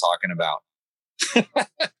 1999 that you're talking about.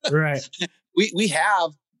 Right. We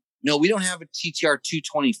have. No, we don't have a TTR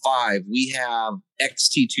 225. We have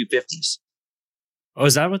XT 250s. Oh,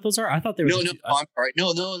 is that what those are? I thought they were. No, I'm sorry.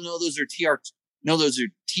 No, those are those are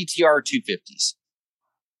TTR 250s.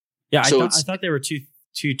 Yeah, so I thought they were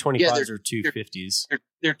 225s or 250s.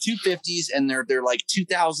 They're 250s, and they're like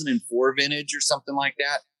 2004 vintage or something like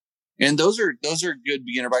that. And those are good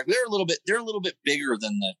beginner bikes. They're a little bit bigger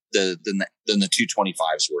than the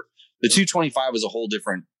 225s were. The 225 was a whole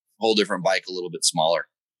different bike, a little bit smaller.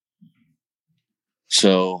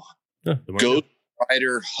 So, Ghost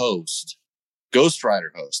Rider host.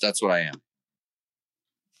 That's what I am.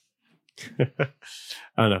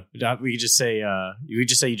 I don't know. We could just say you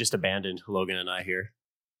just abandoned Logan and I here.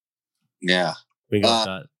 Yeah. We got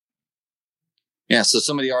that. Yeah. So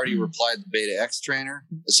somebody already replied the Beta X trainer.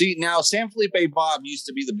 See, now San Felipe Bob used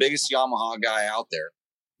to be the biggest Yamaha guy out there.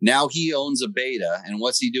 Now he owns a Beta, and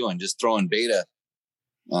what's he doing? Just throwing Beta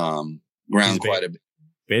ground quite a bit.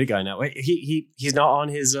 Beta guy now. Wait, he's not on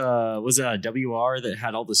his was it a WR that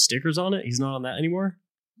had all the stickers on it? He's not on that anymore?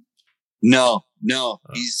 No. Oh.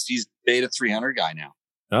 He's Beta 300 guy now.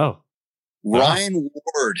 Oh. Ryan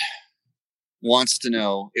Ward wants to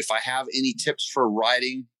know if I have any tips for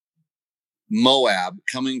riding Moab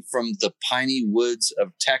coming from the piney woods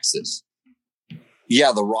of Texas.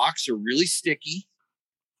 Yeah, the rocks are really sticky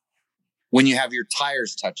when you have your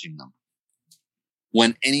tires touching them.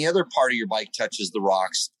 When any other part of your bike touches the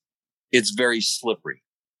rocks, it's very slippery.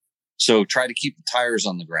 So try to keep the tires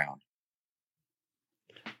on the ground.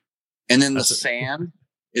 And then the sand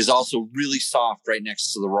is also really soft right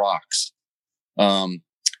next to the rocks.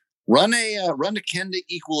 Run a Kenda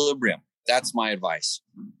Equilibrium. That's my advice.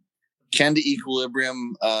 Kenda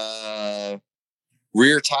Equilibrium,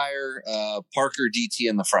 rear tire, Parker DT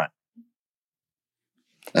in the front.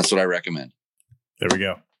 That's what I recommend. There we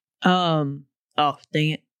go. Oh,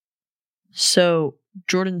 dang it. So,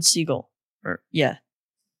 Jordan Siegel,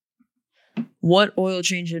 what oil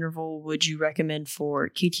change interval would you recommend for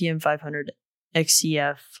KTM 500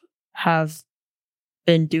 XCF? Have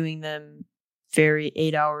been doing them vary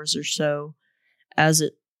 8 hours or so as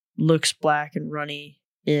it looks black and runny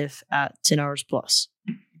if at 10 hours plus.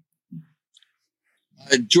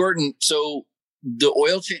 Jordan, so the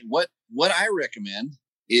oil change, what I recommend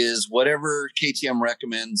is whatever KTM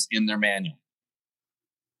recommends in their manual.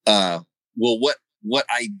 Well, what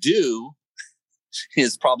I do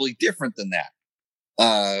is probably different than that,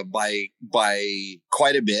 by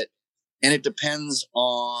quite a bit. And it depends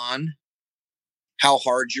on how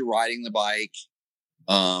hard you're riding the bike.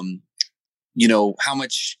 How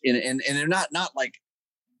much, and they're not like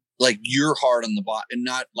you're hard on the bot, and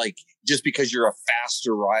not like just because you're a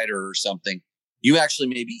faster rider or something, you actually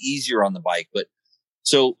may be easier on the bike. But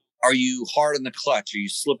so are you hard on the clutch? Are you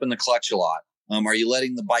slipping the clutch a lot? Are you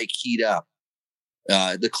letting the bike heat up?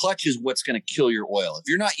 The clutch is what's going to kill your oil. If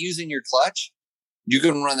you're not using your clutch, you're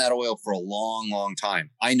going to run that oil for a long, long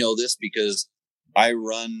time. I know this because I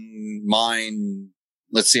run mine.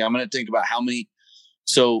 Let's see. I'm going to think about how many.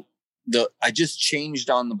 So I just changed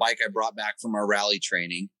on the bike I brought back from our rally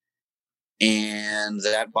training, and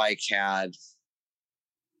that bike had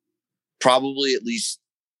probably at least.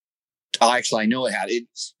 Actually, I know it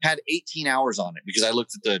had 18 hours on it because I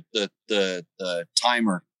looked at the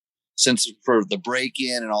timer since for the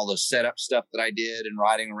break-in and all the setup stuff that I did and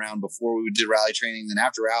riding around before we did rally training. Then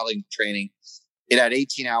after rally training, it had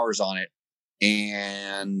 18 hours on it,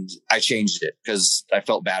 and I changed it because I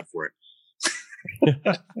felt bad for it.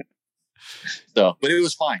 So, but it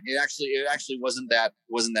was fine. It actually wasn't that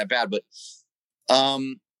bad. But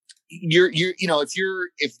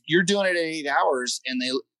if you're doing it at 8 hours and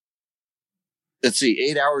let's see,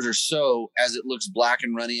 8 hours or so as it looks black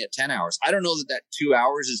and runny at 10 hours. I don't know that 2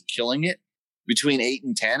 hours is killing it. Between 8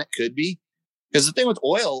 and 10, it could be. Because the thing with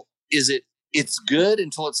oil is it's good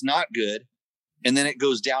until it's not good. And then it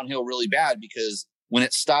goes downhill really bad because when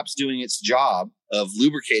it stops doing its job of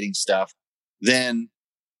lubricating stuff, then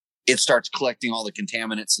it starts collecting all the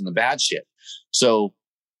contaminants and the bad shit. So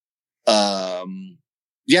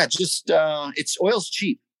yeah, just it's oil's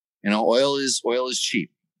cheap. Oil is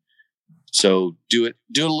cheap. So do it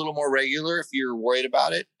a little more regular if you're worried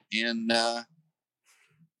about it, and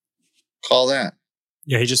call that.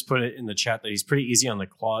 Yeah, he just put it in the chat that he's pretty easy on the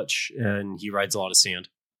clutch and he rides a lot of sand.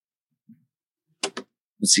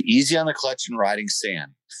 Let's see, easy on the clutch and riding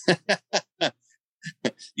sand.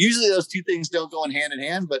 Usually those two things don't go in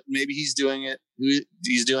hand, but maybe he's doing it.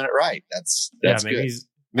 He's doing it right. That's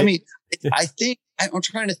maybe good. I think I'm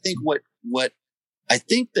trying to think what I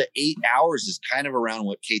think the 8 hours is kind of around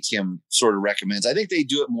what KTM sort of recommends. I think they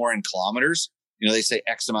do it more in kilometers. They say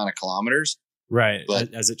X amount of kilometers. Right,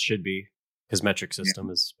 but, as it should be. His metric system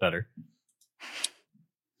is better.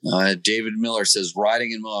 David Miller says,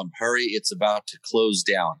 riding in Moab, hurry, it's about to close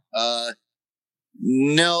down.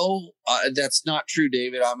 No, that's not true,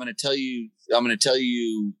 David. I'm going to tell you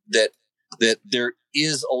that there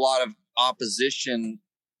is a lot of opposition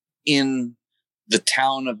in the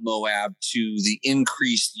town of Moab to the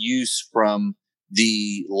increased use from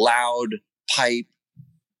the loud pipe,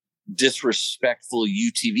 disrespectful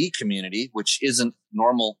UTV community, which isn't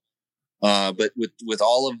normal. But with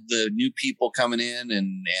all of the new people coming in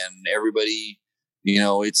and everybody,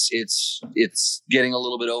 it's getting a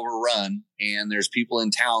little bit overrun, and there's people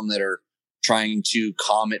in town that are trying to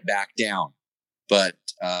calm it back down, but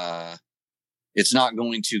it's not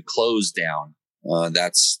going to close down.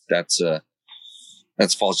 That's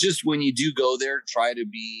false. Just when you do go there, try to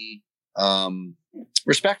be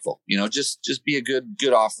respectful. Just be a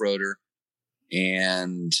good off-roader,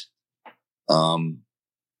 and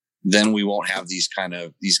then we won't have these kind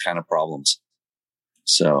of problems.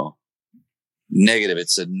 So negative.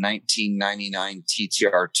 It's a 1999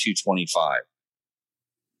 TTR 225.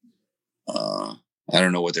 I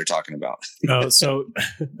don't know what they're talking about. So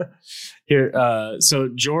here, so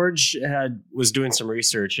George was doing some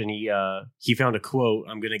research, and he found a quote.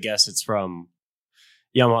 I'm gonna guess it's from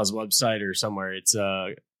Yamaha's website or somewhere. It's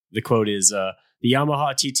the quote is the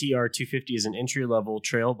Yamaha TTR 250 is an entry-level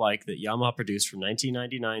trail bike that Yamaha produced from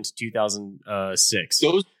 1999 to 2006.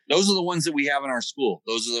 Those are the ones that we have in our school.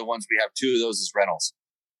 Those are the ones we have. 2 of those as rentals.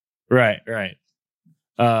 Right.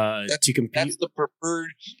 To compete, that's the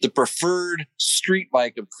preferred street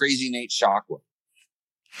bike of Crazy Nate Shockwell.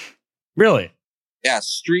 Really? Yeah,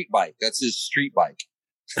 street bike. That's his street bike.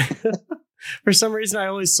 For some reason, I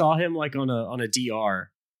always saw him like on a DR.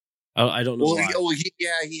 I don't know. Well, he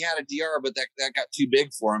had a DR, but that got too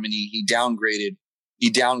big for him, and he downgraded. He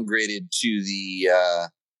downgraded to the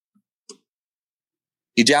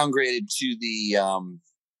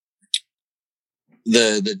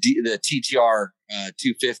TTR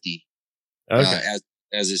 250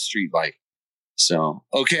 as his street bike. So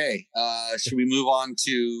okay, should we move on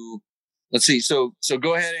to? Let's see. So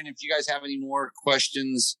go ahead, and if you guys have any more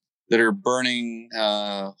questions that are burning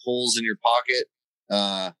holes in your pocket,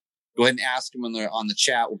 go ahead and ask them on the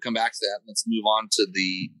chat. We'll come back to that. Let's move on to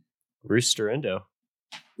the Rooster Endo.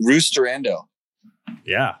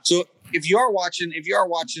 Yeah. So if you are watching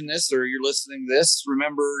this or you're listening to this,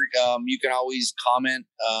 remember you can always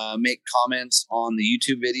make comments on the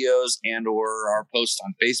YouTube videos and or our post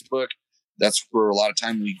on Facebook. That's where a lot of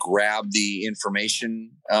time we grab the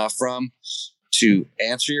information from to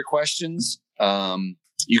answer your questions.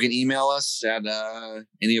 You can email us at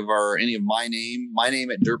any of my name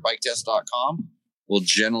at dirtbiketest.com. We'll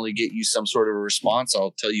generally get you some sort of a response.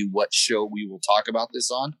 I'll tell you what show we will talk about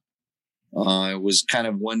this on. I was kind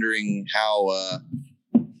of wondering how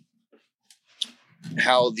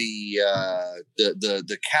the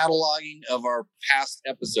cataloging of our past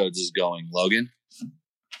episodes is going, Logan.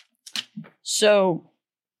 So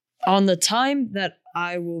on the time that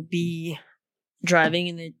I will be driving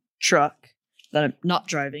in the truck, that I'm not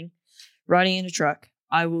driving, riding in a truck,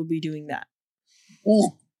 I will be doing that.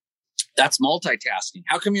 Ooh, that's multitasking.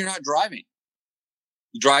 How come you're not driving?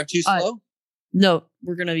 You drive too slow? No,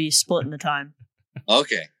 we're going to be splitting the time.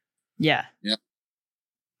 Okay. Yeah.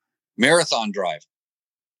 Marathon drive.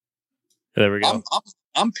 There we go.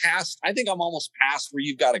 I'm past. I think I'm almost past where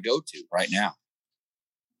you've got to go to right now.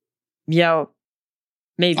 Yeah,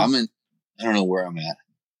 maybe. I don't know where I'm at.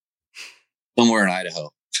 Somewhere in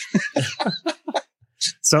Idaho.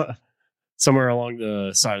 So somewhere along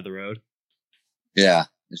the side of the road. Yeah,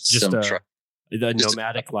 it's just some the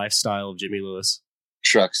nomadic lifestyle of Jimmy Lewis.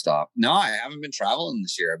 Truck stop. No, I haven't been traveling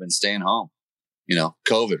this year. I've been staying home.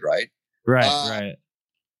 COVID, right? Right.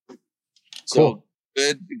 So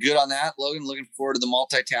good on that, Logan. Looking forward to the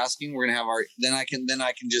multitasking. We're gonna have then I can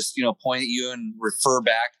just point at you and refer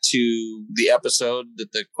back to the episode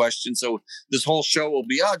that the question. So this whole show will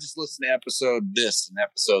be just listen to episode this and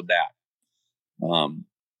episode that.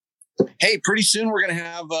 Hey, pretty soon we're going to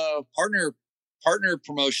have partner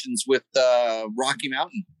promotions with Rocky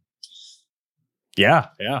Mountain. Yeah.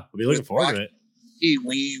 We'll be looking forward to it.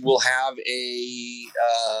 We will have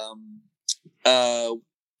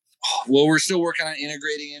well, we're still working on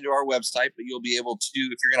integrating into our website, but you'll be able to,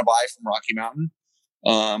 if you're going to buy from Rocky Mountain,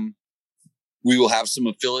 we will have some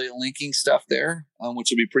affiliate linking stuff there, which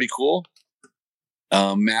will be pretty cool.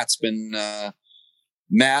 Matt and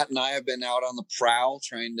I have been out on the prowl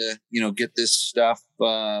trying to, get this stuff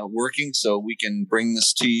working so we can bring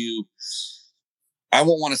this to you. I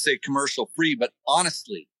won't want to say commercial free, but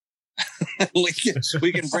honestly, we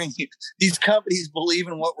can bring you. These companies believe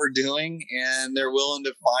in what we're doing, and they're willing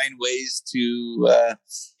to find ways to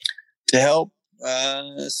help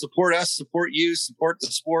support us, support you, support the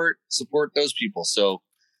sport, support those people. So,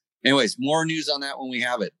 anyways, more news on that when we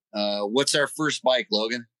have it. What's our first bike,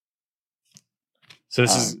 Logan? So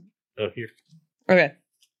this is here. Okay.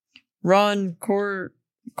 Ron Corey,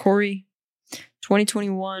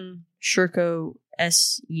 2021 Sherco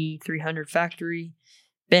SE300 factory.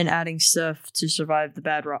 Been adding stuff to survive the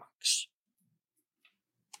bad rocks.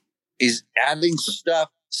 He's adding stuff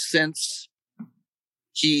since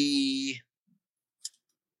he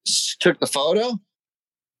took the photo?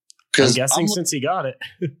 I'm guessing since he got it.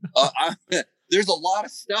 There's a lot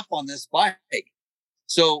of stuff on this bike.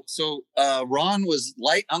 So Ron was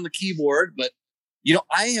light on the keyboard, but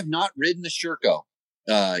I have not ridden a Sherco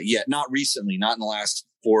yet, not recently, not in the last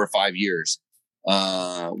 4 or 5 years.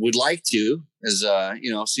 Would like to, as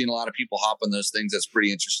seen a lot of people hop on those things. That's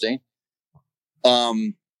pretty interesting.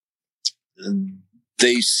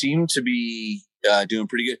 They seem to be doing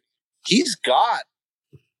pretty good. He's got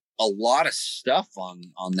a lot of stuff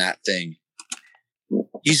on that thing.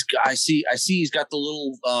 I see he's got the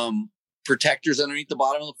little protectors underneath the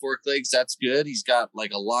bottom of the fork legs. That's good. He's got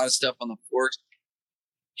like a lot of stuff on the forks.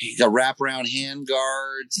 He's got wraparound hand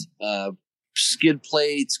guards, skid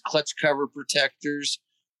plates, clutch cover protectors.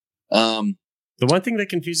 The one thing that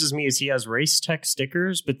confuses me is he has Race Tech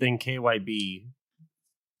stickers, but then KYB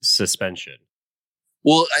suspension.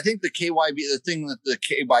 Well, I think the thing that the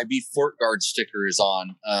KYB fork guard sticker is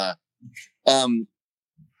on. I'm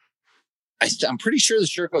pretty sure the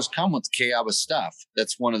Shercos come with Kayaba stuff.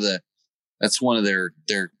 That's one of their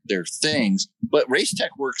things. But Race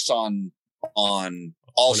Tech works on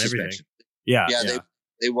all suspension. Yeah.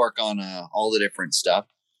 They work on all the different stuff.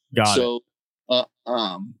 Got it.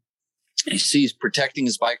 You see he's protecting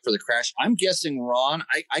his bike for the crash. I'm guessing, Ron,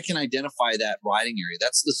 I can identify that riding area.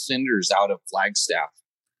 That's the cinders out of Flagstaff.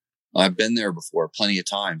 I've been there before plenty of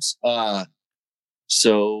times.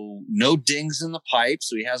 So no dings in the pipe.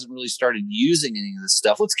 So he hasn't really started using any of this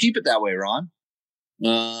stuff. Let's keep it that way, Ron.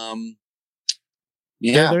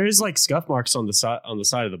 Yeah. There is like scuff marks on the side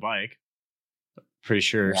of the bike. Pretty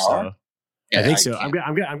sure. So yeah, I think so. I'm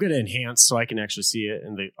going to enhance so I can actually see it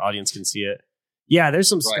and the audience can see it. Yeah, there's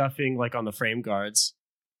some scuffing like on the frame guards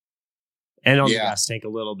and on the gas tank a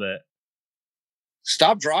little bit.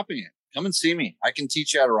 Stop dropping it. Come and see me. I can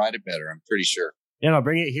teach you how to ride it better. I'm pretty sure. Yeah, no,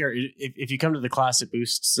 bring it here. If you come to the class, it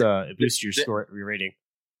boosts your score, your rating.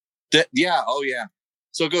 Yeah. Oh, yeah.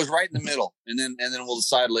 So it goes right in the middle, and then we'll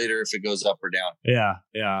decide later if it goes up or down. Yeah.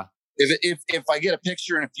 If I get a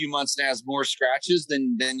picture in a few months and has more scratches,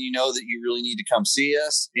 then you know that you really need to come see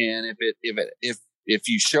us. And if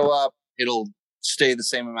you show up, it'll stay the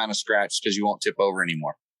same amount of scratch because you won't tip over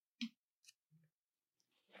anymore.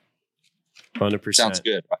 100%. Sounds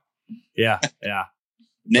good. Yeah.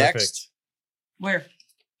 Next. Perfect. Where?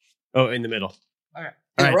 Oh, in the middle. All right.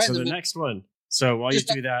 All right. Right So the next one. So while you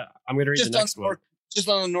do that, I'm going to read the next one. Just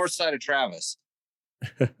on the north side of Travis.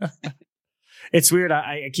 It's weird.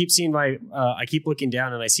 I keep seeing I keep looking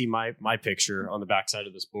down and I see my picture on the backside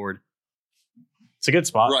of this board. It's a good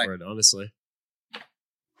spot for it, honestly.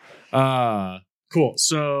 Cool.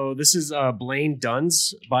 So this is Blaine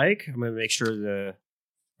Dunn's bike. I'm going to make sure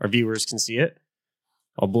our viewers can see it.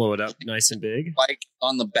 I'll blow it up nice and big. Bike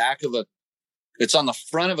on the back it's on the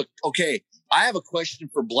front of okay. I have a question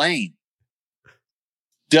for Blaine.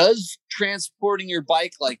 Does transporting your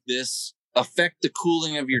bike like this affect the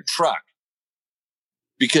cooling of your truck?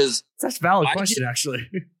 Because that's a valid question, actually.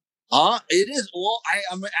 It is. Well,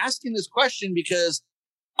 I'm asking this question because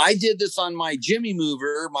I did this on my Jimmy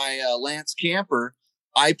mover, my Lance camper.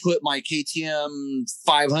 I put my KTM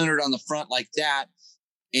 500 on the front like that,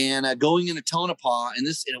 and going into Tonopah, and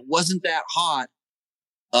it wasn't that hot.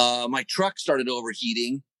 My truck started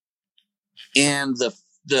overheating, and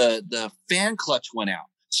the fan clutch went out.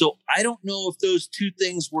 So I don't know if those two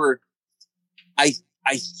things were.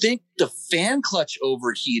 I think the fan clutch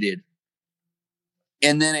overheated,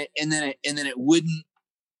 and then it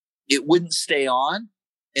it wouldn't stay on,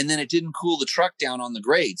 and then it didn't cool the truck down on the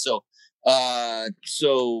grade. So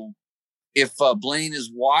if Blaine is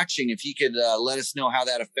watching, if he could let us know how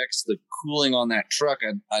that affects the cooling on that truck,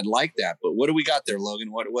 I'd like that. But what do we got there,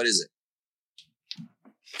 Logan? What is it?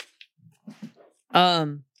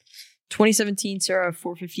 2017 Serra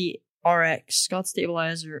 450 RX Scott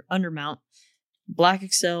stabilizer undermount, Black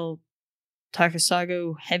Excel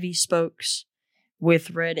Takasago heavy spokes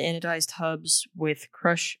with red anodized hubs with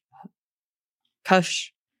Cush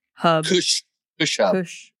hub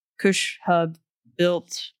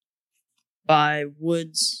built by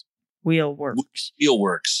Woods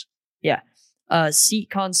Wheelworks. Yeah. Seat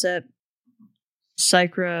concept,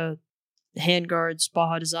 Sycra handguards,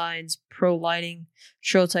 Baja Designs, Pro Lighting,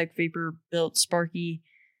 Trotec Vapor built Sparky,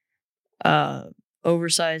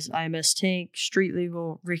 oversized IMS tank, street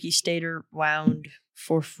legal Ricky Stater wound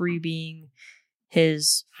for freebeing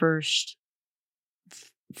his first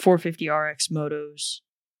 450 RX motos.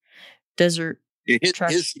 Desert I think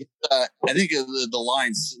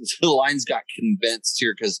the lines got condensed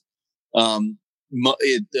here because the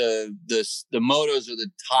motos are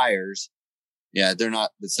the tires. Yeah, they're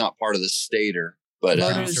not. It's not part of the stator. But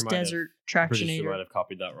Motos Desert Tractionator. Pretty sure might have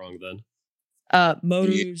copied that wrong then.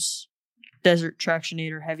 Motos Desert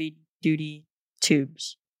Tractionator heavy duty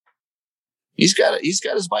tubes. He's got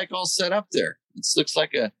his bike all set up there. It looks like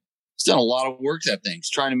he's done a lot of work. That thing. He's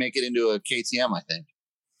trying to make it into a KTM, I think.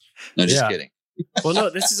 No, just kidding. Well, no,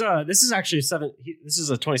 this is actually this is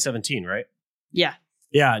a 2017, right? Yeah.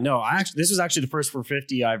 Yeah, no, this was actually the first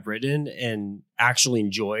 450 I've ridden and actually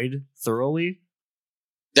enjoyed thoroughly.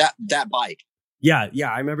 That bike. Yeah,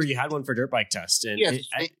 I remember you had one for dirt bike test, and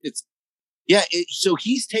so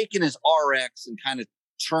he's taken his RX and kind of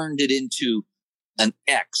turned it into an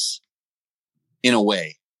X in a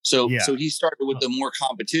way. So he started with the more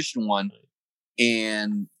competition one,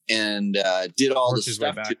 and did all the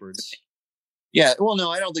stuff backwards. Yeah, well,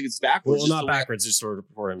 no, I don't think it's backwards. Well, not backwards, just sort of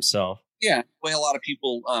for himself. Yeah, the way a lot of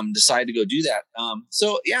people decide to go do that.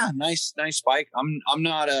 So yeah, nice bike. I'm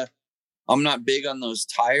not big on those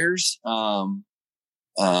tires. I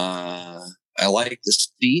like the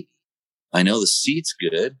seat. I know the seat's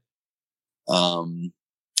good.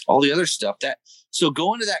 All the other stuff so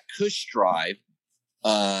going to that Cush drive,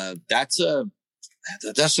 that's an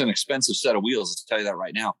expensive set of wheels. I'll tell you that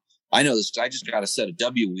right now. I know this. I just got a set of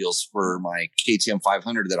W wheels for my KTM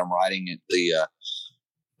 500 that I'm riding at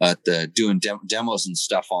the doing demos and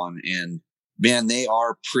stuff on, and man, they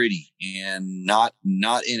are pretty and not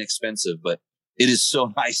inexpensive, but it is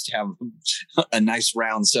so nice to have a nice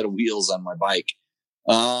round set of wheels on my bike.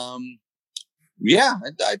 Yeah,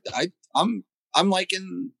 I'm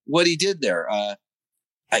liking what he did there.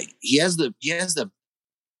 He has the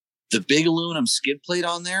big aluminum skid plate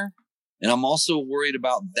on there, and I'm also worried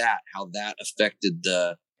about how that affected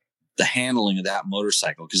the handling of that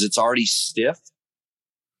motorcycle, because it's already stiff.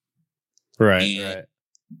 Right.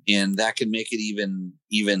 And that can make it even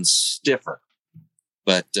stiffer.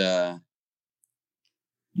 But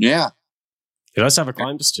yeah. It does have a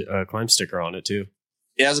climb sticker on it too.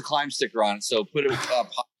 It has a climb sticker on it, so put it up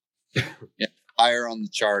higher on the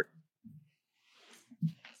chart.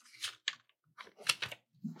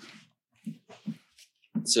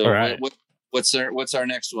 So all right. What's our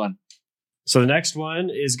next one? So the next one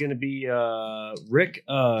is going to be Rick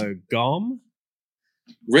Gom.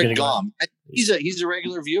 Rick Gom. He's a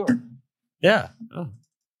regular viewer. Yeah. Oh.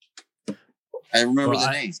 I remember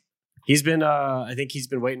the name. He's been I think he's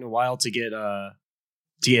been waiting a while to get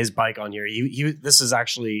his bike on here. This is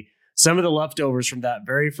actually some of the leftovers from that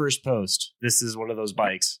very first post. This is one of those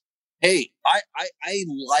bikes. Hey, I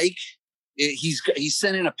like it. He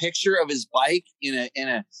sent in a picture of his bike in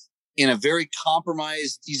a very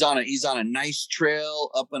compromised. He's on a nice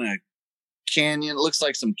trail up in a canyon. It looks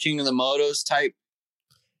like some King of the Motos type.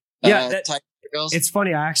 Type trails. It's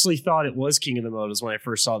funny. I actually thought it was King of the Motos when I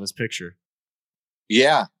first saw this picture.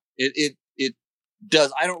 Yeah, it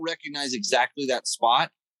does. I don't recognize exactly that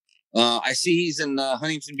spot. I see he's in the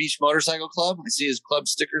Huntington Beach Motorcycle Club. I see his club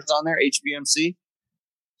stickers on there, HBMC.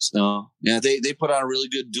 So yeah, they put on a really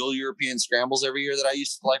good dual European scrambles every year that I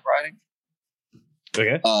used to like riding.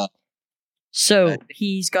 Okay. So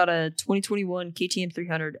he's got a 2021 KTM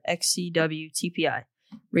 300 XCW TPI,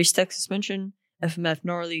 race tech suspension, FMF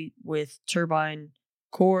gnarly with turbine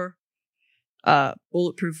core,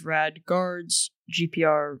 bulletproof rad guards,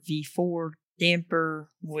 GPR V4 damper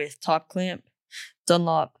with top clamp,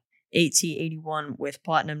 Dunlop AT81 with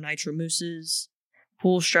platinum nitro mousses,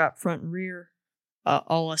 pull strap front and rear.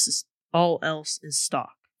 All else is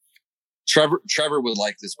stock. Trevor would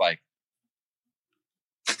like this bike.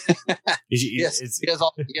 Yes, he has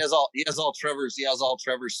all Trevor's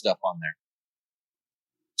stuff on there.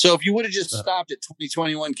 So if you would have just stopped at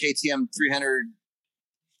 2021 KTM 300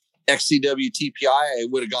 XCW TPI, it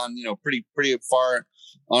would have gone, pretty far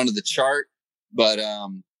onto the chart. But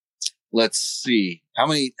let's see, how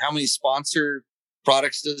many sponsor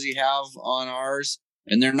products does he have on ours?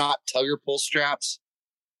 And they're not tugger pull straps,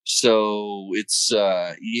 so it's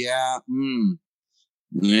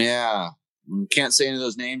can't say any of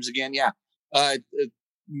those names again.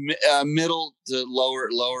 Middle to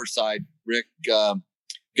lower side, Rick.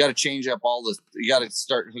 Got to change up you got to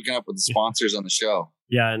start hooking up with the sponsors on the show.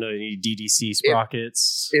 Yeah, I know you need DDC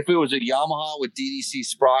sprockets. If it was a Yamaha with DDC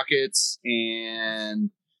sprockets and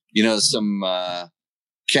some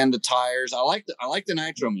Kenda tires, I like the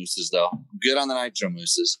Nitro Mooses though. I'm good on the Nitro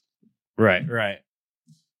Mooses. Right. He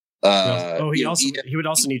would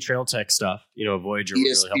also need Trail Tech stuff. Voyager would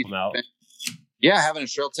really help him out. Yeah, having a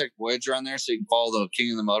Trail Tech Voyager on there so you can follow the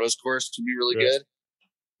King of the Motos course would be really good.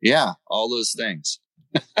 Yeah, all those things.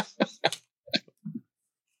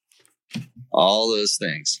 All those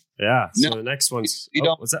things. Yeah. So the next one's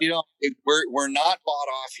we're not bought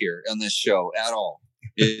off here on this show at all.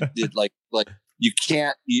 It like you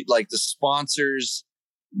can't the sponsors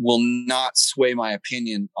will not sway my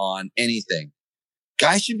opinion on anything.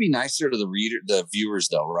 Guys should be nicer to the viewers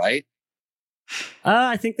though, right?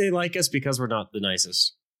 I think they like us because we're not the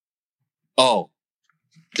nicest. Oh,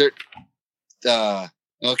 they're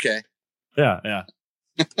okay. Yeah.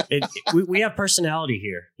 We have personality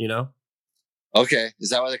here, Okay,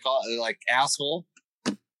 is that what they call it? They're like asshole.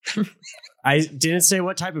 I didn't say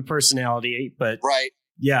what type of personality, but right.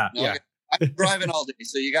 Yeah. I've been driving all day,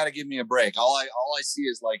 so you got to give me a break. All I see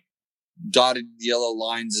is like dotted yellow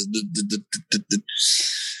lines.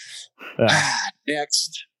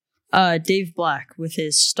 Next. Dave Black with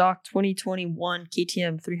his stock 2021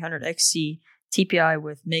 KTM 300 XC TPI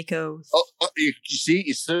with Mako. You see,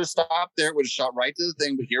 you should have stopped there. It would have shot right to the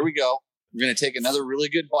thing, but here we go. We're going to take another really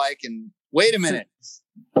good bike and wait a minute.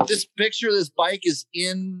 This picture of this bike is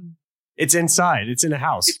it's inside. It's in a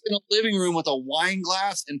house. It's in a living room with a wine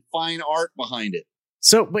glass and fine art behind it.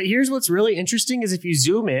 So, but here's what's really interesting is if you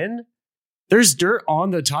zoom in, there's dirt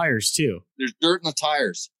on the tires too. There's dirt in the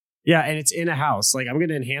tires. Yeah, and it's in a house. Like, I'm going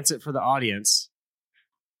to enhance it for the audience.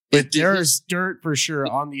 But there's dirt for sure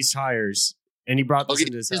on these tires. And he brought this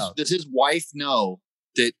into his house. Does his wife know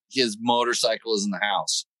that his motorcycle is in the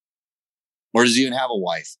house? Or does he even have a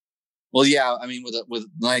wife? Well, yeah, I mean, with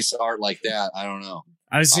nice art like that, I don't know.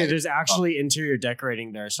 I would say there's actually interior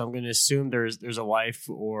decorating there, so I'm going to assume there's a wife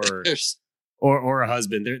or a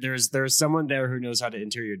husband. There's someone there who knows how to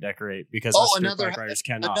interior decorate because another riders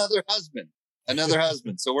cannot. Another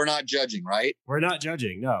husband. So we're not judging, right? We're not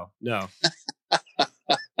judging. No.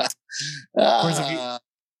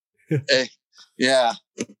 Yeah.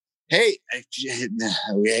 Hey,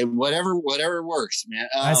 whatever works, man.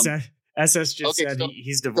 SS just said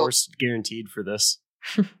he's divorced guaranteed for this.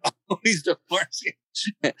 He's divorced.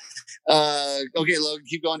 Okay, Logan,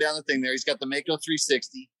 keep going down the thing there. He's got the Mako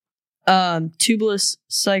 360. Tubeless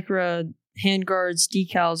Cycra handguards,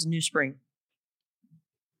 decals, new spring.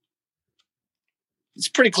 It's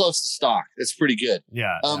pretty close to stock. That's pretty good.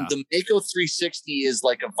 Yeah. The Mako 360 is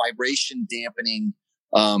like a vibration dampening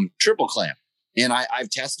triple clamp. And I've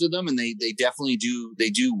tested them and they definitely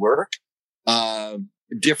do work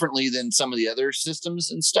differently than some of the other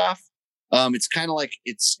systems and stuff. It's kind of like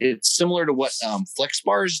it's similar to what flex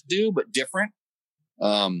bars do, but different.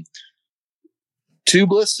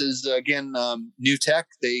 Tubeless is again new tech.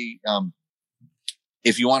 They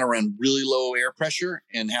if you want to run really low air pressure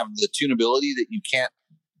and have the tunability that you can't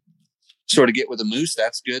sort of get with a Moose,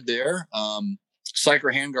 that's good there.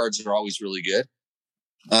 Cycra handguards are always really good.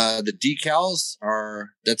 The decals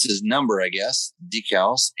that's his number, I guess.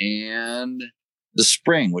 Decals and the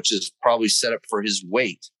spring, which is probably set up for his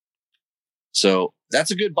weight. So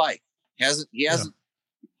that's a good bike. He hasn't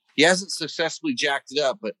successfully jacked it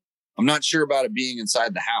up, but I'm not sure about it being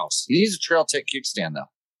inside the house. He needs a Trail Tech kickstand though.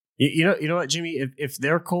 You know what, Jimmy? If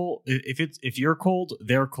they're cold, if you're cold,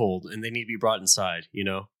 they're cold, and they need to be brought inside.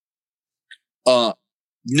 No. I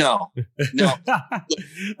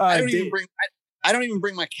don't even bring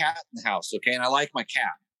my cat in the house. Okay, and I like my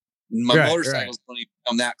cat. My motorcycles don't even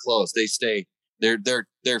come that close. They stay. They're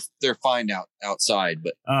fine outside.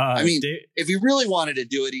 But I mean, if he really wanted to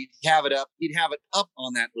do it, he'd have it up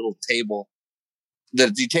on that little table.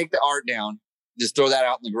 That you take the art down, just throw that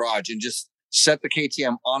out in the garage, and just set the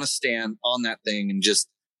KTM on a stand on that thing, and just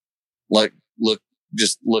look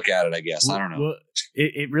at it. I guess I don't know. Well,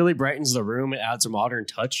 it really brightens the room. It adds a modern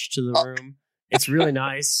touch to the room. It's really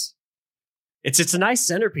nice. It's a nice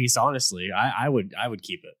centerpiece, honestly. I would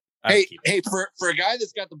keep it. Hey, for a guy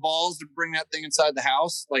that's got the balls to bring that thing inside the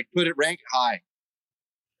house, like rank it high.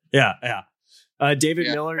 Yeah. David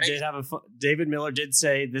Miller did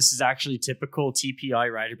say this is actually typical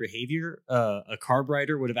TPI rider behavior. A carb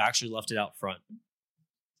rider would have actually left it out front.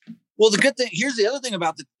 Well, the good thing, here's the other thing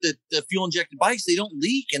about the fuel injected bikes. They don't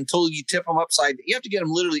leak until you tip them upside. You have to get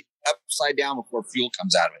them literally upside down before fuel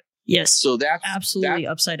comes out of it. Yes. So that's absolutely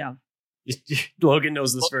upside down. Logan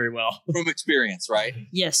knows this very well. From experience, right?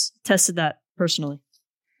 Yes. Tested that personally.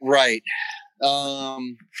 Right.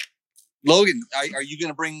 Logan, are you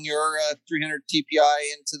going to bring your 300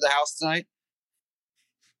 TPI into the house tonight?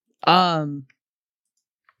 Well,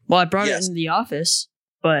 I brought it into the office,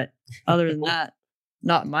 but other than that,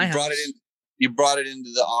 not in my house. You brought it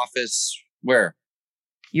into the office where?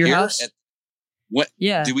 Your house?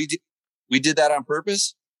 Yeah. We did that on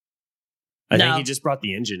purpose? I think he just brought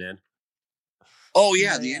the engine in. Oh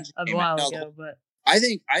yeah, the engine a while ago, but I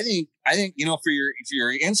think for your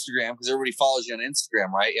Instagram, because everybody follows you on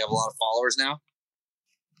Instagram, right? You have a lot of followers now.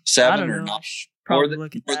 7 I don't or know. not? Probably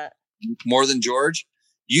look at that. More than George.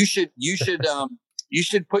 You should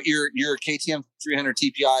put your KTM 300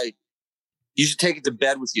 TPI. You should take it to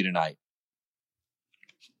bed with you tonight.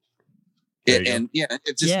 Take it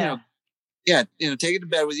to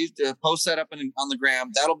bed with you. Post that up on the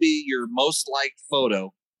gram. That'll be your most liked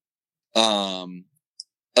photo, on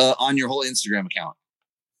your whole Instagram account.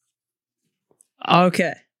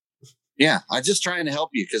 Okay. Yeah, I'm just trying to help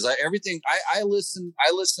you because I listen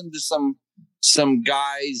to some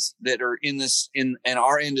guys that are in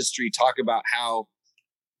our industry talk about how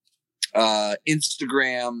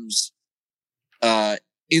Instagram, how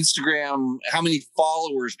many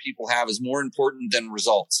followers people have is more important than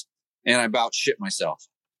results. And I about shit myself.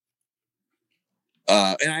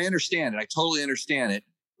 And I understand it. I totally understand it.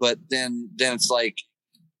 But then it's like,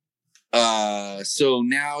 so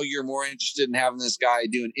now you're more interested in having this guy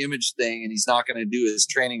do an image thing and he's not going to do his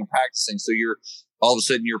training and practicing. So you're all of a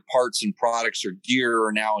sudden your parts and products or gear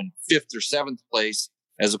are now in 5th or 7th place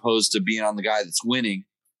as opposed to being on the guy that's winning.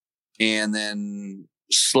 And then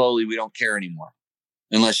slowly we don't care anymore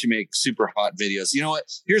unless you make super hot videos. You know what?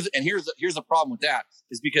 Here's the problem with that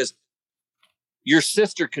is because your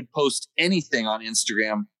sister could post anything on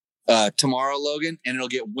Instagram tomorrow, Logan, and it'll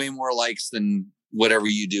get way more likes than whatever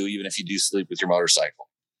you do, even if you do sleep with your motorcycle.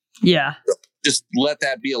 Yeah. So just let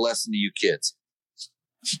that be a lesson to you kids.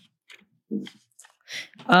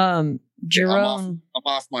 Jerome, I'm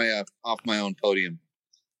off my own podium.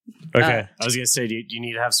 Okay, I was gonna say, do you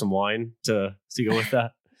need to have some wine to go with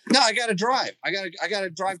that? No, I gotta drive. I gotta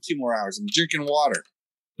drive 2 more hours. I'm drinking water.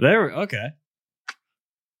 Okay.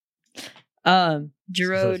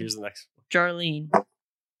 Gerard, here's the next one. Jarlene,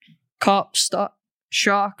 cop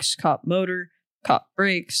shocks, cop motor, cop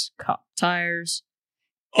brakes, cop tires.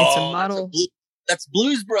 It's a model. That's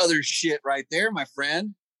Blues Brothers shit right there, my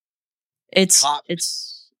friend. It's a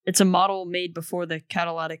model made before the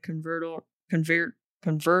catalytic converter,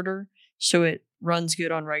 so it runs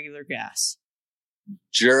good on regular gas.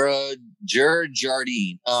 Gerard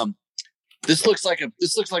Jardine. This looks like a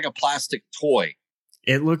plastic toy.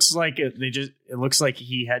 It looks like it looks like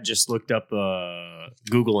he had just looked up a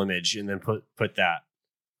Google image and then put that.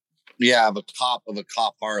 Yeah, of a cop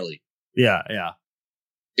Harley. Yeah.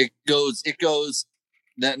 It goes.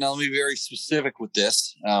 Now let me be very specific with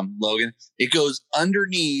this, Logan. It goes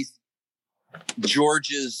underneath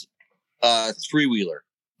George's 3-wheeler.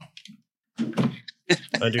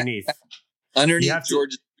 Underneath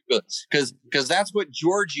George's, because that's what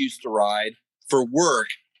George used to ride for work.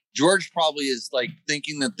 George probably is like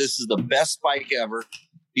thinking that this is the best bike ever.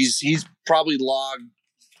 He's probably logged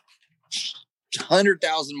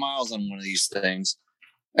 100,000 miles on one of these things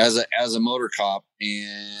as a motor cop,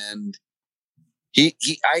 and he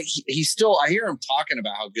still, I hear him talking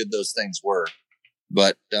about how good those things were,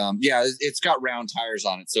 but yeah, it's got round tires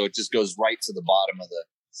on it, so it just goes right to the bottom of the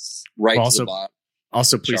to the bottom.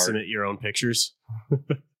 Also, please submit your own pictures.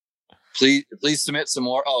 Please submit some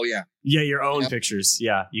more. Oh yeah. Yeah, your own pictures.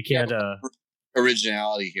 Yeah, you can't.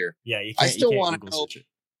 Originality here. Yeah, you can't. I still want to know,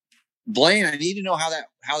 Blaine. I need to know how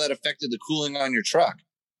that affected the cooling on your truck.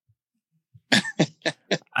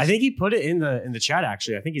 I think he put it in the chat.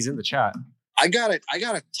 Actually, I think he's in the chat. I gotta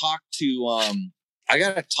talk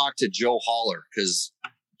to Joe Haller because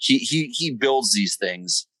he builds these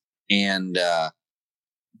things, and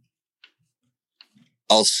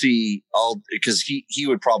because he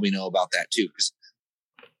would probably know about that too. Because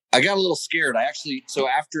I got a little scared. After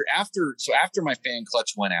my fan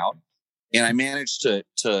clutch went out, and I managed to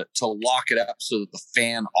lock it up so that the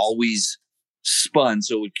fan always spun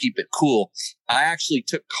so it would keep it cool. I actually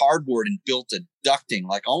took cardboard and built a ducting,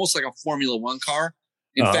 like almost like a Formula One car.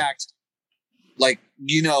 In fact, like,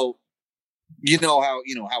 you know how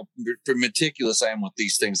meticulous I am with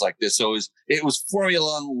these things like this. So it was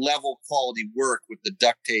Formula One level quality work with the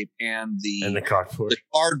duct tape and the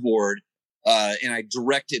cardboard. And I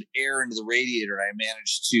directed air into the radiator. And I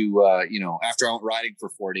managed to, after I went riding for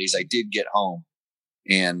 4 days, I did get home,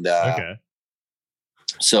 and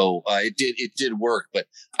so it did work. But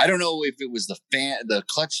I don't know if it was the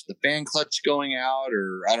fan clutch going out,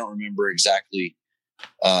 or I don't remember exactly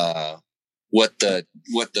what the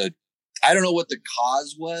I don't know what the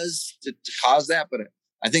cause was to cause that, but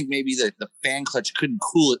I think maybe the fan clutch couldn't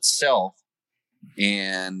cool itself,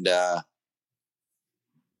 and that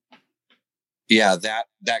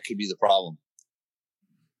could be the problem.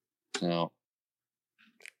 So,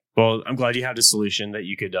 well, I'm glad you had a solution that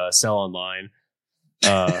you could sell online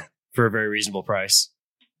for a very reasonable price.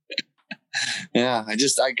 Yeah, I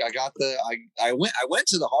went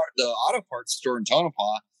to the auto parts store in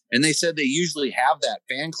Tonopah, and they said they usually have that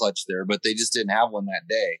fan clutch there, but they just didn't have one that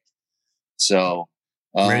day. So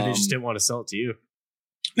maybe they just didn't want to sell it to you.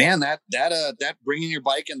 Man, that bringing your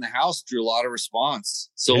bike in the house drew a lot of response.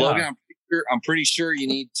 So yeah. Logan, I'm pretty sure you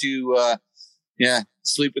need to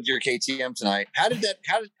sleep with your KTM tonight. How did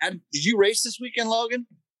you race this weekend, Logan?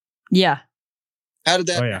 Yeah. How did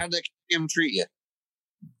that KTM treat you?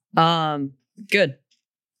 Good.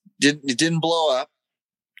 It didn't blow up?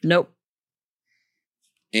 Nope.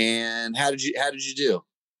 And how did you do?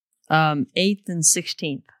 8th and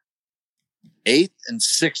 16th. 8th and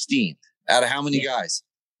 16th. Out of how many guys?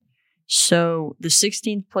 So the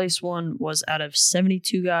 16th place one was out of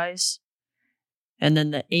 72 guys. And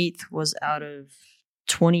then the 8th was out of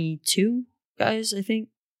 22 guys, I think.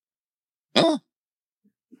 Oh.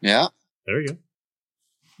 Yeah. There you go.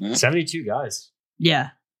 Yeah. 72 guys.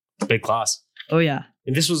 Yeah. Big class. Oh, yeah.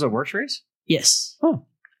 And this was a works race? Yes. Oh.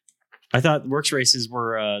 I thought works races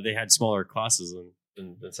were they had smaller classes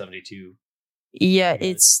than 72. Yeah,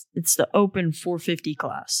 it's the open 450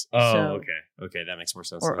 class. Oh, so, okay, that makes more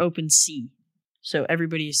sense. Or open C, so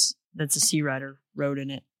that's a C rider rode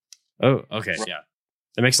in it. Oh, okay, yeah,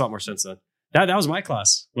 that makes a lot more sense then. That was my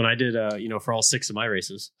class when I did for all 6 of my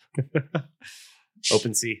races.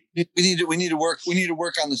 Open C. We need to work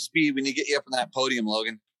on the speed. We need to get you up on that podium,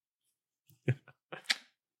 Logan.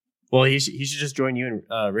 Well, he should just join you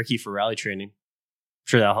and Ricky for rally training. I'm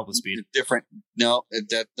sure that'll help with speed. Different. No,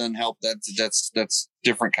 that doesn't help. That's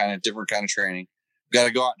different kind of training. We got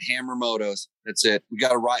to go out and hammer motos. That's it. We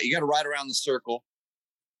got to ride. You got to ride around the circle.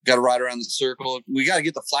 We got to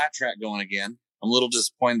get the flat track going again. I'm a little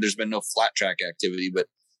disappointed there's been no flat track activity, but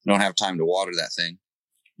I don't have time to water that thing.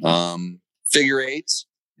 Figure eights.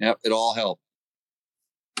 Yep, it all helped.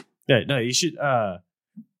 Yeah, no, you should.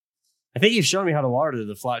 I think you've shown me how to water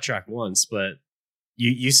the flat track once, but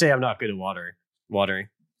you say I'm not good at watering.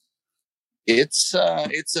 It's a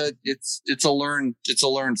learned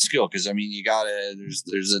skill, because I mean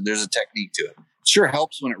there's a technique to it. It sure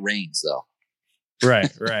helps when it rains though.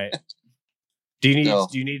 Right. Do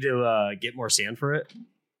you need to get more sand for it?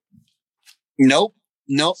 Nope.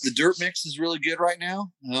 The dirt mix is really good right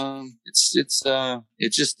now.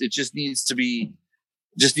 It just needs to be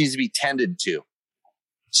tended to.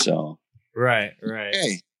 So right.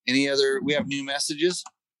 Okay. We have new messages?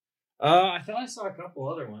 I thought I saw a couple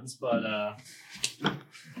other ones, but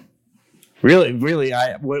really,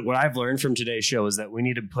 what I've learned from today's show is that we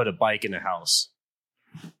need to put a bike in the house.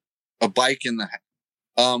 A bike in the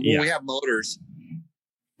we have motors.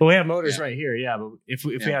 But we have motors right here, yeah. But if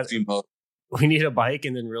we have, we need a bike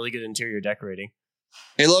and then really good interior decorating.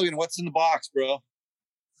 Hey Logan, what's in the box, bro?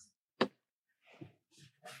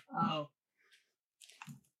 Oh.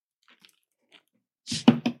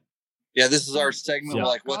 Yeah, this is our segment. Yeah.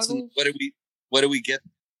 Like, what do we get?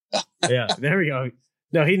 Yeah, there we go.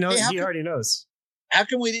 No, he knows. He already knows. How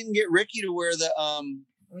come we didn't get Ricky to wear the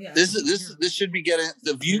This should be getting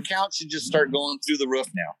the view count should just start going through the roof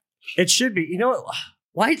now. It should be. You know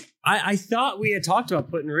why? I thought we had talked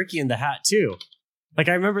about putting Ricky in the hat too. Like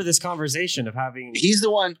I remember this conversation of having. He's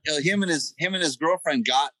the one. Him and his girlfriend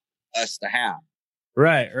got us the hat.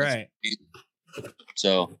 Right.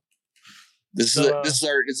 So. It's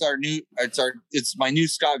my new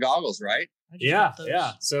Scott goggles, right? Yeah.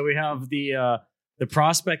 So we have the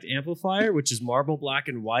Prospect amplifier, which is marble black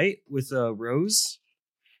and white with a rose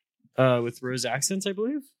accents, I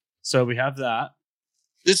believe. So we have that.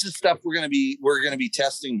 This is stuff we're gonna be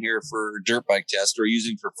testing here for dirt bike test or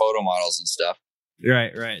using for photo models and stuff.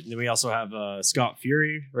 Right. And then we also have Scott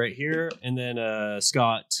Fury right here, and then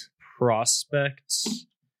Scott Prospect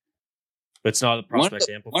It's not a Prospect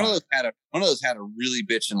amplifier. One of those had a really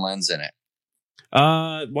bitchin' lens in it.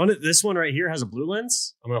 This one right here has a blue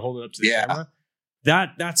lens. I'm gonna hold it up to the camera.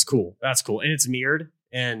 That's cool. That's cool, and it's mirrored.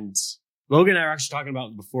 And Logan and I were actually talking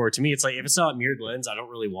about it before. To me, it's like if it's not a mirrored lens, I don't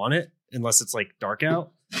really want it unless it's like dark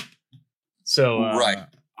out. So right.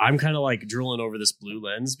 I'm kind of like drooling over this blue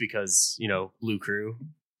lens because Blue Crew.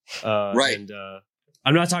 Right. And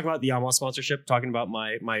I'm not talking about the Yamaha sponsorship. I'm talking about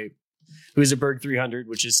my Husaberg 300,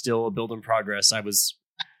 which is still a build in progress.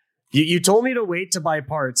 You told me to wait to buy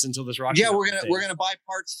parts until this Rocky. Yeah, Mountain we're gonna buy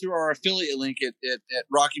parts through our affiliate link at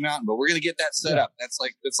Rocky Mountain, but we're gonna get that set up. That's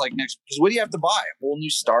like next. Because what do you have to buy? A whole new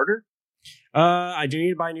starter? I do need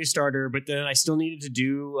to buy a new starter, but then I still needed to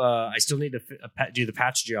do. I still need to do the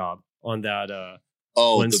patch job on that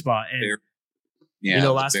one spot. And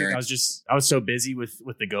last week I was so busy with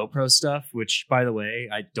the GoPro stuff. Which, by the way,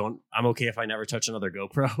 I'm okay if I never touch another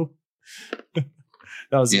GoPro. That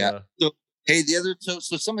was So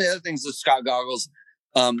some of the other things with Scott goggles,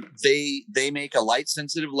 they make a light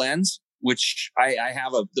sensitive lens, which I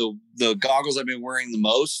have the goggles I've been wearing the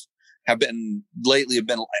most have been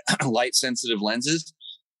light sensitive lenses.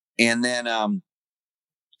 And then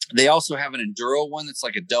they also have an Enduro one that's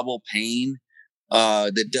like a double pane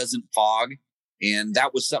that doesn't fog. And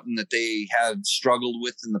that was something that they had struggled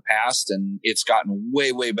with in the past, and it's gotten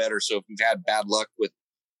way, way better. So if you've had bad luck with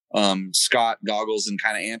Scott goggles and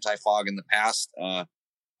kind of anti-fog in the past,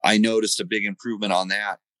 I noticed a big improvement on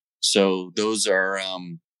that. So those are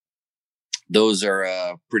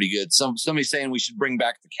pretty good. Somebody's saying we should bring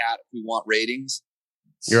back the cat if we want ratings.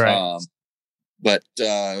 You're right. But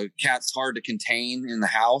cat's hard to contain in the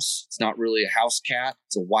house. It's not really a house cat.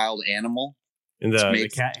 It's a wild animal. And the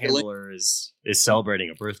cat handler is celebrating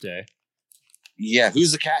a birthday. Yeah,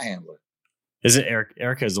 who's the cat handler? Isn't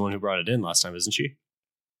Erica is the one who brought it in last time, isn't she?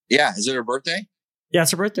 Yeah, is it her birthday? Yeah, it's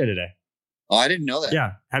her birthday today. Oh, I didn't know that.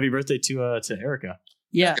 Yeah, happy birthday to Erica.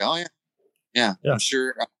 Yeah. Oh yeah. I'm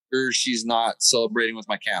sure she's not celebrating with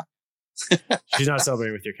my cat. She's not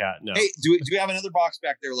celebrating with your cat. No. Hey, do we have another box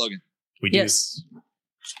back there, Logan? We do. Yes.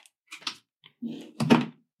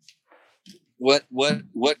 What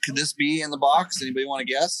could this be in the box? Anybody want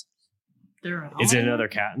to guess? Is it another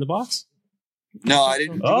cat in the box? No, I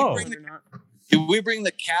didn't. Did we bring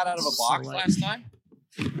the cat out of a box last time?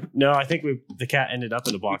 No, I think the cat ended up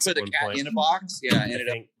in a box. We put the cat in a box. Yeah, ended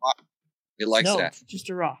up in a box. It likes that.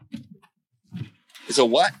 Just a rock. It's a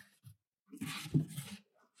what?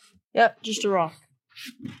 Yep, just a rock.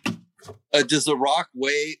 Does the rock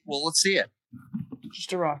weigh? Well, let's see it.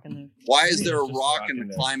 Just a rock in there. Why is there a rock in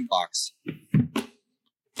the climb box?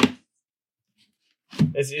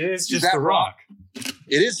 It is just a rock.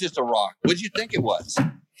 It is just a rock. What did you think it was?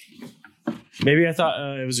 Maybe I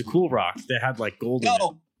thought it was a cool rock that had like gold in it.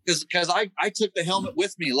 No, because I took the helmet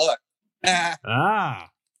with me. Look. Ah.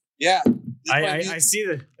 Yeah. I see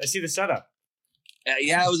the setup.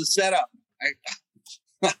 Yeah, it was a setup.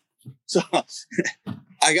 So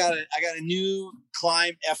I got a new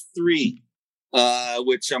Climb F3,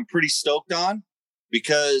 which I'm pretty stoked on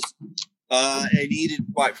because I needed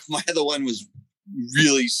my other one was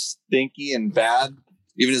really stinky and bad,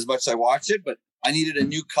 even as much as I watched it, but I needed a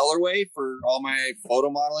new colorway for all my photo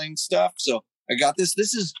modeling stuff. So I got this.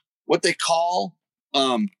 This is what they call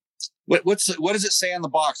what does it say on the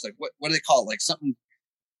box? Like what do they call it? Like something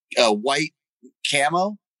white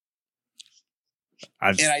camo.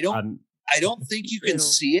 I don't think you can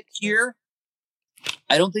see it here.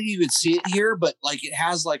 I don't think you can see it here, but like it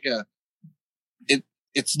has like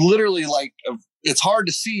it's literally like it's hard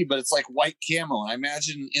to see, but it's like white camo. And I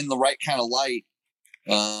imagine in the right kind of light,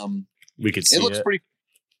 we could see it. It looks pretty.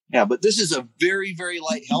 Yeah, but this is a very, very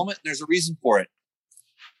light helmet. And there's a reason for it.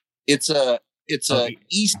 It's an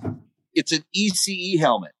ECE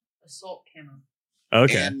helmet. Assault camo.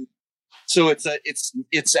 Okay. And so it's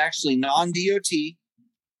actually non-DOT.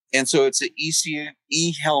 And so it's an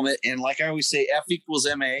ECE helmet. And like I always say, F equals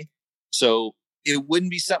MA. So it wouldn't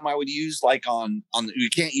be something I would use like you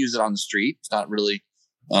can't use it on the street. It's not really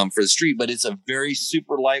for the street, but it's a very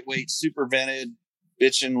super lightweight, super vented,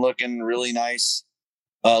 bitchin' looking, really nice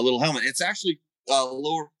little helmet. It's actually a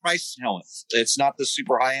lower price helmet. It's not the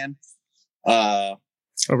super high end oh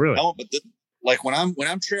really helmet, but like when I'm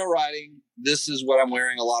trail riding, this is what I'm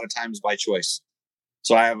wearing a lot of times by choice.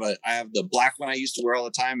 So I have the black one I used to wear all the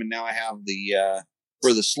time, and now I have the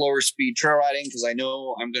for the slower speed trail riding, because I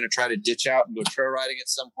know I'm going to try to ditch out and go trail riding at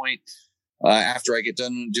some point after I get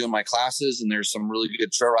done doing my classes. And there's some really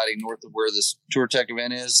good trail riding north of where this Tour Tech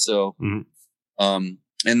event is. So, and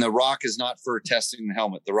the rock is not for testing the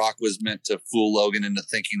helmet. The rock was meant to fool Logan into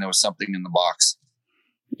thinking there was something in the box.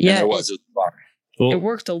 Yeah, and there was a rock. It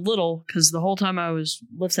worked a little because the whole time I was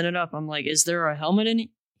lifting it up, I'm like, "Is there a helmet in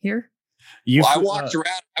here?" I walked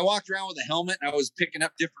around. I walked around with a helmet, and I was picking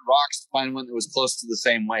up different rocks to find one that was close to the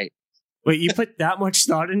same weight. Wait, you put that much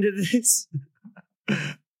thought into this?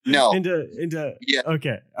 No. Into yeah.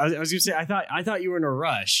 Okay, I was gonna say I thought you were in a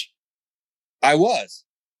rush. I was,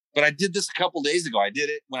 but I did this a couple days ago. I did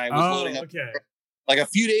it when I was loading up. Okay. Like a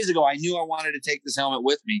few days ago, I knew I wanted to take this helmet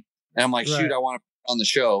with me, and I'm like, shoot, I want to put it on the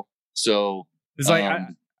show. So it's like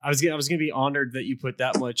I was gonna be honored that you put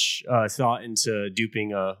that much thought into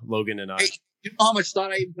duping Logan and I. Hey, you know how much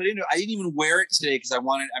thought I even put into it? I didn't even wear it today because I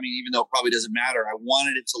wanted. I mean, even though it probably doesn't matter, I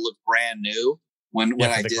wanted it to look brand new when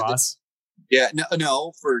I did this. Yeah,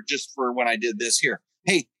 no, for when I did this here.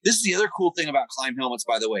 Hey, this is the other cool thing about Climb helmets,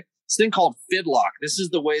 by the way. This thing called Fidlock. This is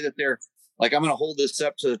the way that they're like. I'm going to hold this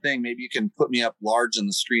up to the thing. Maybe you can put me up large on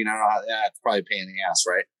the screen. I don't know how. It's probably a pain in the ass,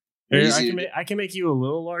 right? I can make you a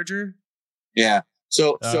little larger. Yeah.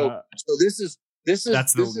 So this is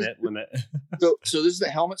that's the limit. so this is the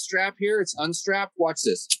helmet strap here. It's unstrapped. Watch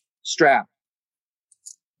this. Strap.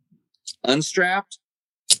 Unstrapped.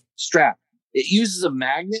 Strap. It uses a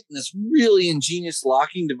magnet and this really ingenious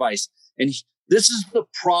locking device. And this is the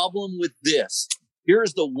problem with this.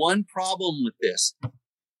 Here's the one problem with this.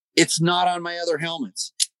 It's not on my other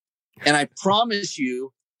helmets. And I promise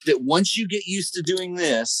you that once you get used to doing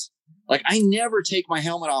this, like I never take my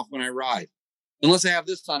helmet off when I ride. Unless I have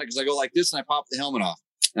this on it, because I go like this and I pop the helmet off.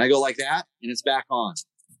 And I go like that and it's back on.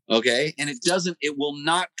 Okay. And it will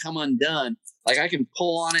not come undone. Like I can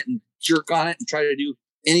pull on it and jerk on it and try to do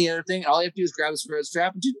any other thing. All you have to do is grab this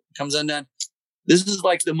strap and it comes undone. This is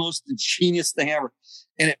like the most ingenious thing ever.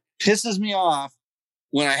 And it pisses me off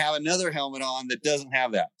when I have another helmet on that doesn't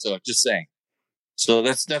have that. So just saying. So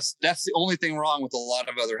that's the only thing wrong with a lot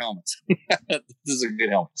of other helmets. This is a good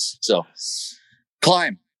helmet. So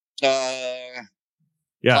Climb. Climb.com.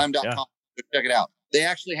 Yeah. Check it out. They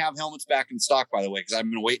actually have helmets back in stock, by the way, because I've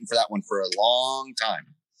been waiting for that one for a long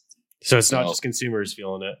time. So it's not just consumers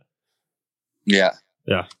feeling it. Yeah.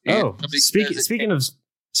 Yeah. Oh, speaking of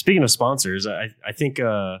sponsors, I think.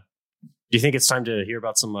 Do you think it's time to hear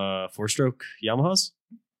about some 4-stroke Yamahas?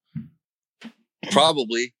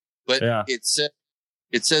 Probably, but it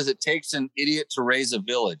says it takes an idiot to raise a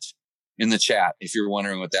village in the chat. If you're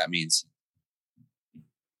wondering what that means,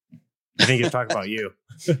 I think it's talking about you.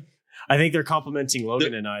 I think they're complimenting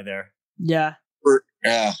Logan and I there. Yeah.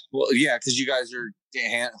 Well, yeah, because you guys are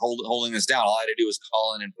holding us down. All I had to do was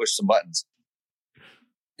call in and push some buttons.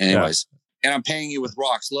 Anyways, and I'm paying you with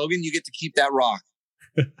rocks. Logan, you get to keep that rock.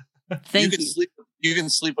 Thank you. You can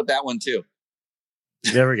sleep with that one too.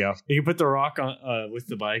 There we go. You can put the rock on with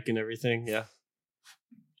the bike and everything. Yeah.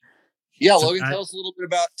 Yeah, so Logan, tell us a little bit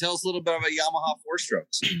about Yamaha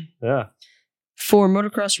 4-strokes. Yeah. For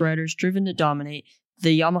motocross riders driven to dominate,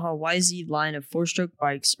 the Yamaha YZ line of 4-stroke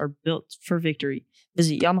bikes are built for victory.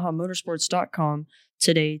 Visit YamahaMotorsports.com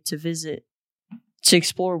today to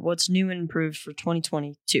explore what's new and improved for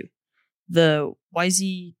 2022. The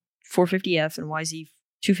YZ 450F and YZ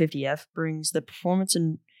 250F brings the performance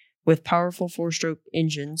with powerful 4-stroke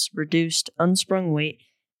engines, reduced unsprung weight,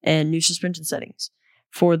 and new suspension settings.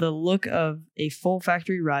 For the look of a full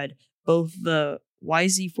factory ride, both the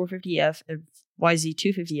YZ 450F and YZ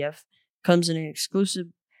 250F comes in an exclusive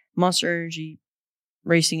Monster Energy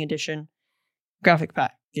Racing Edition graphic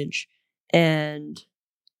package, and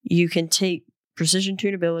you can take precision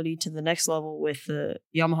tunability to the next level with the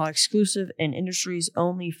Yamaha exclusive and industry's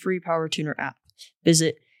only free power tuner app.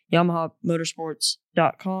 Visit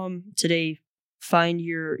YamahaMotorsports.com today. Find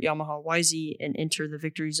your Yamaha YZ and enter the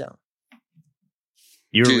victory zone.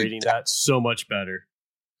 You're reading that so much better.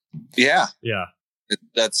 Yeah. Yeah.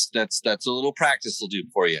 That's a little practice will do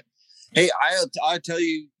for you. Hey, I'll tell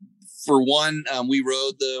you, for one, we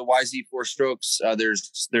rode the YZ 4-strokes.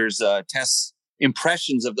 There's tests,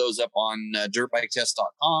 impressions of those up on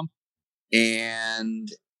dirtbiketest.com.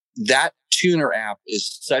 And that tuner app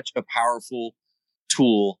is such a powerful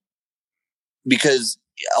tool because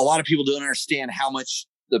a lot of people don't understand how much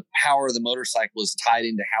the power of the motorcycle is tied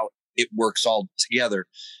into how it works all together.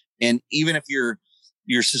 And even if your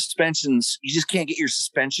suspensions, you just can't get your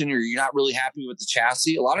suspension or you're not really happy with the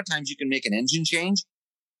chassis, a lot of times you can make an engine change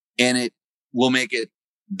and it will make it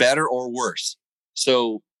better or worse.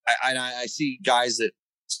 So I see guys that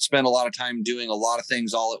spend a lot of time doing a lot of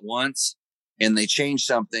things all at once and they change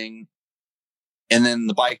something and then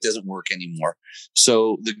the bike doesn't work anymore.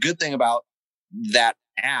 So the good thing about that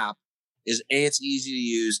app is A, it's easy to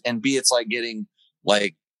use, and B, it's like getting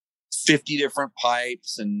like 50 different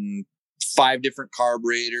pipes and 5 different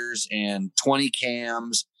carburetors and 20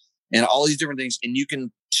 cams and all these different things. And you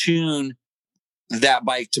can tune that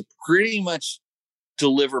bike to pretty much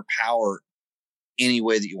deliver power any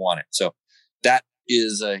way that you want it. So that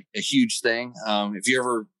is a huge thing. If you're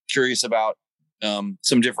ever curious about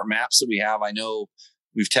some different maps that we have, I know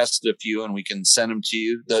we've tested a few and we can send them to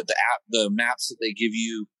you. The maps that they give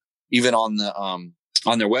you even on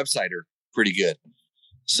their website are pretty good.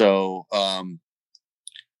 So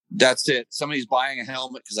that's it. Somebody's buying a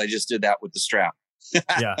helmet because I just did that with the strap.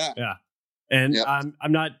 Yeah. And Yep.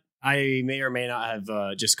 I'm not, I may or may not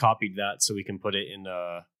have just copied that so we can put it in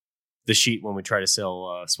the sheet when we try to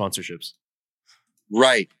sell sponsorships.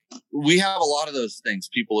 Right. We have a lot of those things.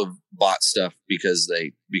 People have bought stuff because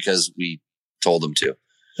we told them to.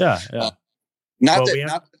 Yeah. Not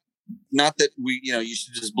that we, you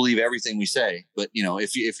should just believe everything we say, but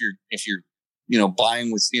if you're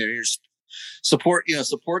buying with, you're support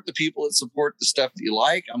the people that support the stuff that you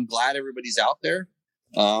like. I'm glad everybody's out there.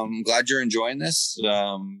 I'm glad you're enjoying this.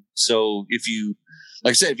 So if you,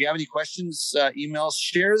 like I said, if you have any questions, emails,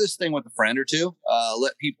 share this thing with a friend or two.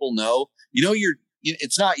 Let people know,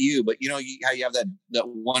 it's not you, but how you have that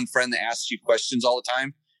one friend that asks you questions all the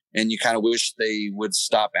time and you kind of wish they would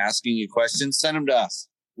stop asking you questions. Send them to us.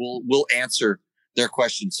 We'll answer their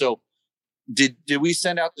questions. So did we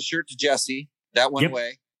send out the shirt to Jesse? That went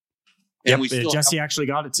away. And Jesse actually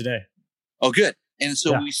got it today. Oh, good. And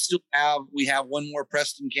so we have one more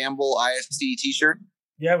Preston Campbell IST t-shirt.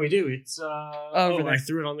 Yeah, we do. It's over there. I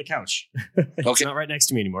threw it on the couch. It's not right next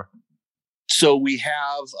to me anymore. So we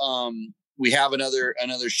have another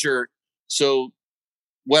shirt. So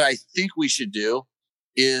what I think we should do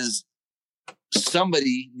is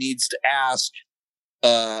somebody needs to ask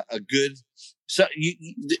all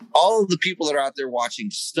of the people that are out there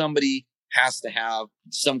watching, somebody has to have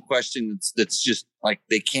some question that's just like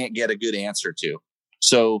they can't get a good answer to.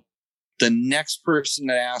 So the next person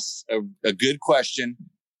that asks a good question,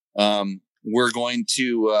 we're going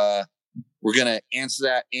to answer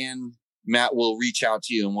that, and Matt will reach out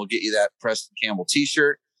to you and we'll get you that Preston Campbell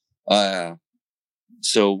t-shirt.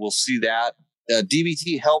 So we'll see that.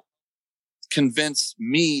 DBT helped convince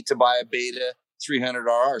me to buy a Beta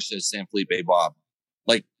 300RR, says San Felipe Bob.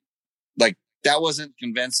 Like that wasn't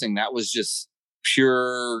convincing. That was just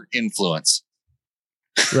pure influence.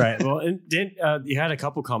 Right. Well, and you had a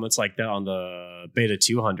couple comments like that on the Beta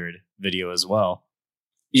 200 video as well.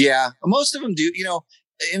 Yeah, most of them do.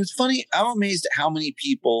 And it's funny. I'm amazed at how many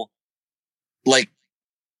people, like,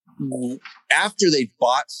 after they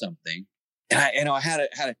bought something, and I had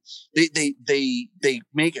they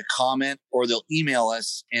make a comment or they'll email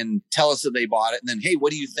us and tell us that they bought it, and then, hey,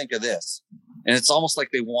 what do you think of this? And it's almost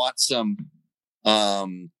like they want some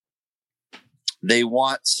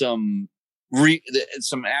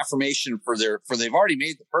some affirmation for they've already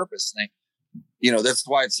made the purpose. And that's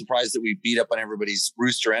why it's surprised that we beat up on everybody's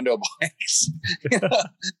Rooster Endo bikes.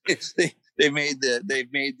 They've made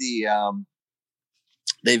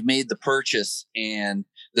the purchase, and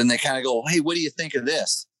then they kind of go, hey, what do you think of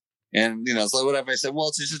this? And it's like, what if I said, well,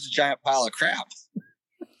 it's just a giant pile of crap.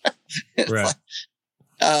 Right.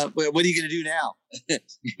 Like, but what are you going to do now?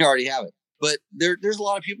 You already have it. But there's a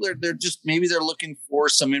lot of people they're looking for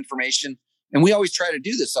some information. And we always try to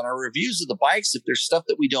do this on our reviews of the bikes. If there's stuff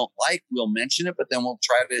that we don't like, we'll mention it, but then we'll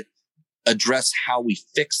try to address how we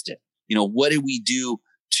fixed it. What did we do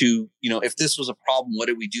to, if this was a problem, what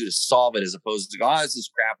did we do to solve it, as opposed to, this is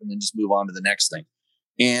crap, and then just move on to the next thing.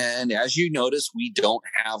 And as you notice, we don't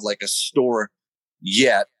have like a store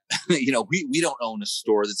yet. We don't own a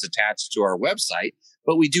store that's attached to our website,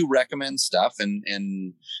 but we do recommend stuff, and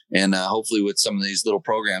hopefully with some of these little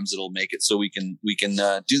programs, it'll make it so we can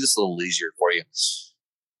do this a little easier for you.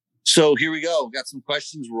 So here we go. We've got some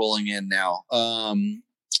questions rolling in now.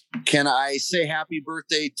 Can I say happy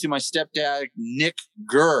birthday to my stepdad, Nick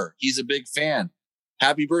Gurr? He's a big fan.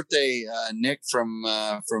 Happy birthday, Nick, from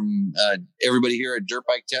everybody here at Dirt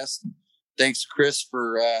Bike Test. Thanks, Chris,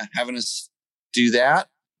 for having us do that.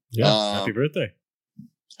 Yeah, happy birthday.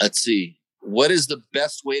 Let's see. What is the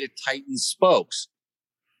best way to tighten spokes?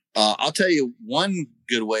 I'll tell you one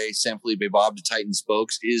good way, San Felipe Bob, to tighten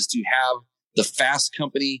spokes is to have the Fast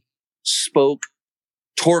Company spoke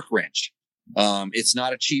torque wrench. It's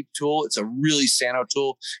not a cheap tool. It's a really Sano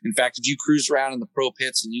tool. In fact, if you cruise around in the pro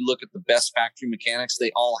pits and you look at the best factory mechanics,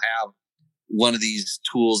 they all have one of these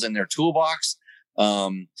tools in their toolbox.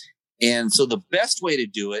 And so the best way to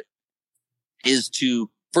do it is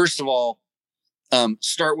to, first of all,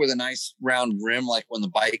 start with a nice round rim, like when the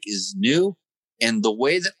bike is new. And the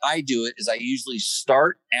way that I do it is I usually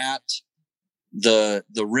start at the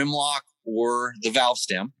rim lock or the valve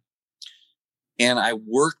stem, and I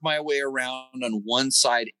work my way around on one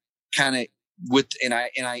side, kind of and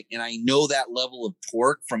I know that level of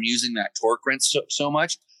torque from using that torque wrench so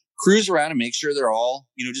much. Cruise around and make sure they're all,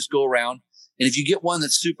 just go around. And if you get one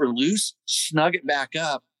that's super loose, snug it back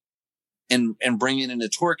up and bring it into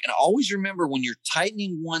torque. And always remember, when you're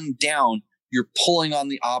tightening one down, you're pulling on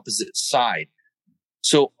the opposite side.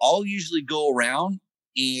 So I'll usually go around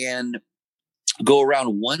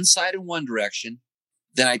one side in one direction.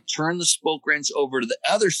 Then I turn the spoke wrench over to the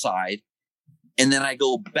other side, and then I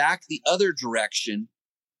go back the other direction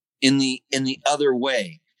in the other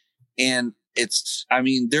way. And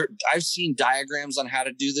I've seen diagrams on how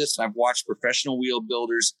to do this, and I've watched professional wheel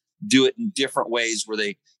builders do it in different ways, where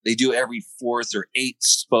they do every fourth or eighth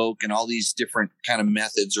spoke and all these different kind of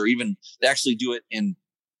methods, or even they actually do it in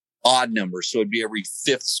odd numbers. So it'd be every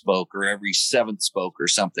fifth spoke or every seventh spoke or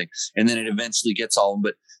something. And then it eventually gets all of them.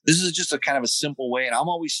 But this is just a kind of a simple way. And I'm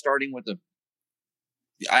always starting with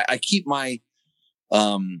I keep my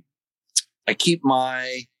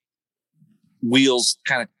wheels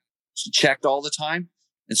kind of checked all the time.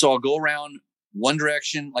 And so I'll go around one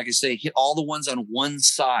direction, like I say, hit all the ones on one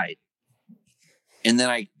side. And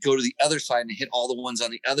then I go to the other side and hit all the ones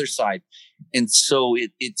on the other side. And so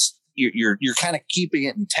you're kind of keeping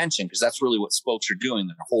it in tension, because that's really what spokes are doing.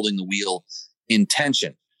 They're holding the wheel in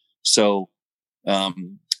tension. So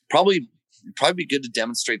probably be good to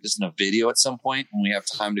demonstrate this in a video at some point when we have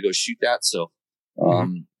time to go shoot that. So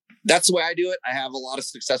that's the way I do it. I have a lot of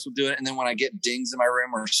success with doing it. And then when I get dings in my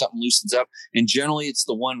rim or something loosens up, and generally it's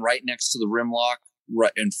the one right next to the rim lock,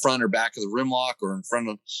 right in front or back of the rim lock, or in front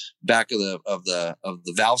of back of the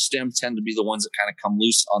valve stem, tend to be the ones that kind of come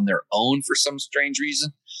loose on their own for some strange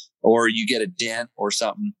reason, or you get a dent or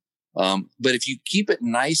something. But if you keep it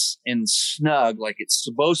nice and snug like it's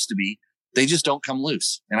supposed to be, they just don't come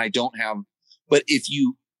loose. And I don't have, but if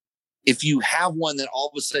you have one that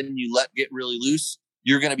all of a sudden you let get really loose,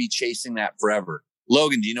 you're going to be chasing that forever.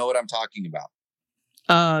 Logan, do you know what I'm talking about?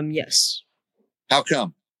 Yes. How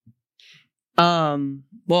come?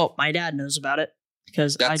 Well, my dad knows about it,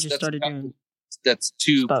 because I just started doing. That's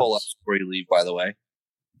 2 stuffs. pull-ups before you leave, by the way.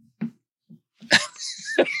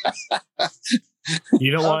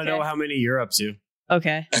 You don't want to know how many you're up to.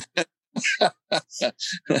 Okay.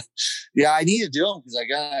 Yeah, I need to do them,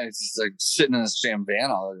 because it's just like sitting in this damn van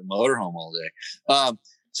all the motorhome all day.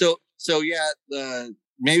 So yeah,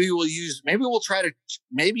 maybe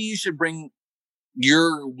you should bring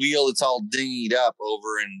your wheel that's all dinged up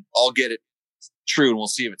over, and I'll get it true, and we'll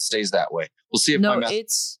see if it stays that way. We'll see if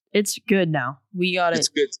it's good now. We got it. It's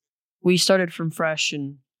good. We started from fresh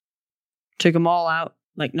and took them all out,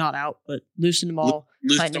 like not out, but loosened them all,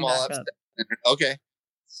 loosened them all up. Okay.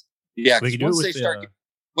 Yeah, because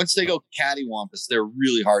once they go cattywampus, they're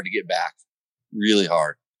really hard to get back. Really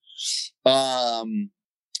hard. I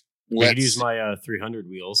could use my 300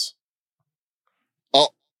 wheels.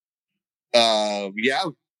 Yeah,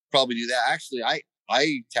 probably do that. Actually, I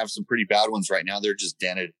have some pretty bad ones right now. They're just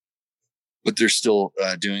dented, but they're still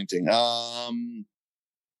doing things.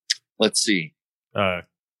 Let's see.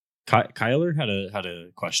 Kyler had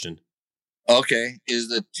a question. Okay, is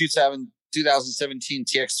the 2017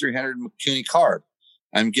 TX300 Mikuni carb?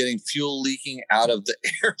 I'm getting fuel leaking out of the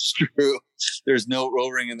air screw. There's no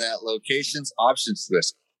O-ring in that locations. Options to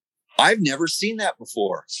this. I've never seen that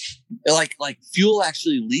before. Like fuel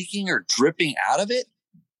actually leaking or dripping out of it.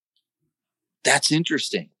 That's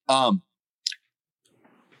interesting.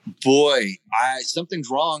 Something's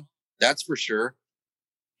wrong. That's for sure.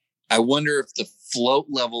 I wonder if the float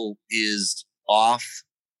level is off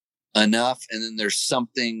enough, and then there's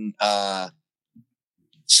something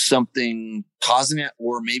causing it,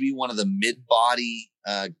 or maybe one of the mid-body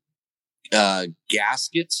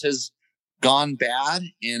gaskets has gone bad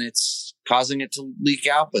and it's causing it to leak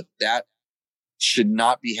out, but that should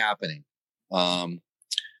not be happening.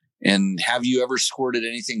 And have you ever squirted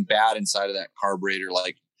anything bad inside of that carburetor,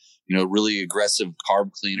 like, really aggressive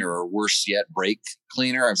carb cleaner, or worse yet, brake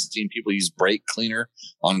cleaner? I've seen people use brake cleaner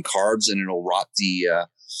on carbs, and it'll rot the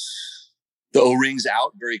O-rings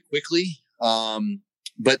out very quickly.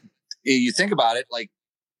 But you think about it, like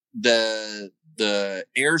the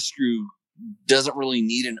air screw doesn't really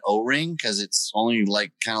need an O-ring, because it's only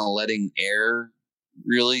like kind of letting air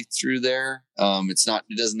really through there. It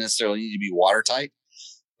doesn't necessarily need to be watertight,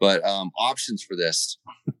 but options for this.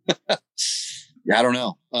 Yeah, I don't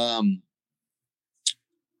know. I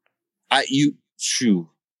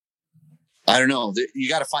don't know. You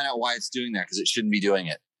got to find out why it's doing that, because it shouldn't be doing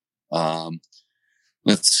it.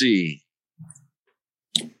 Let's see.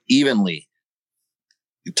 Evenly.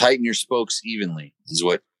 You tighten your spokes evenly is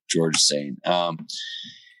what George is saying.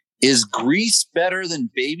 Is grease better than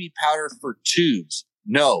baby powder for tubes?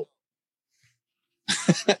 No.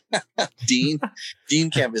 Dean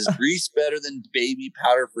Camp is grease better than baby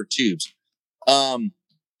powder for tubes.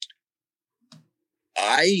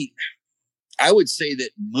 I would say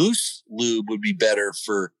that Moose lube would be better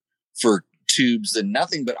for tubes than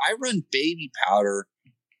nothing, but I run baby powder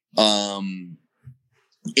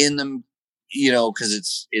in them,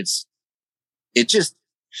 because it just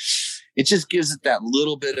gives it that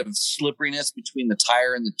little bit of slipperiness between the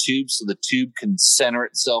tire and the tube, so the tube can center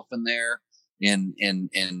itself in there and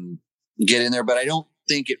get in there. But I don't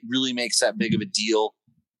think it really makes that big of a deal.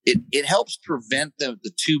 It helps prevent the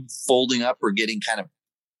tube folding up or getting kind of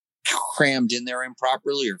crammed in there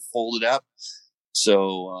improperly or folded up.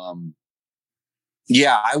 So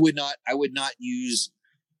I would not use,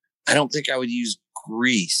 I don't think I would use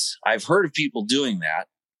grease. I've heard of people doing that,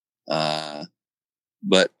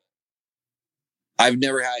 but I've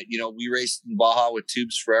never had, we raced in Baja with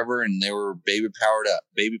tubes forever, and they were baby powdered up,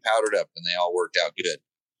 and they all worked out good.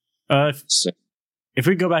 If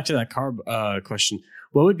we go back to that carb question,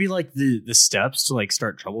 what would be like the steps to like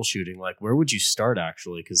start troubleshooting? Like, where would you start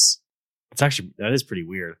actually? Because that is pretty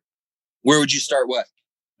weird. Where would you start? What?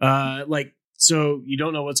 So you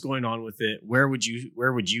don't know what's going on with it. Where would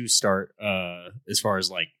you start as far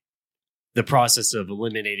as like the process of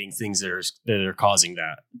eliminating things that are causing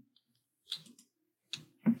that?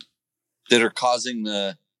 That are causing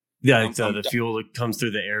the the fuel that comes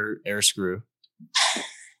through the air screw.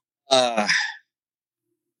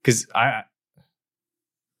 Because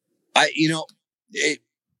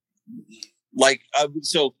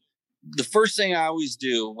so the first thing I always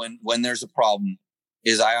do when there's a problem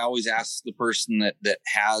is I always ask the person that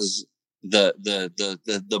has the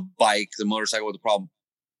bike, the motorcycle with the problem.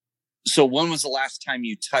 So when was the last time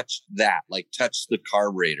you touched that? Like touched the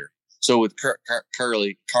carburetor? So with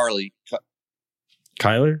Kyler.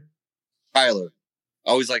 I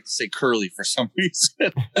always like to say Curly for some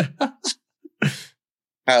reason.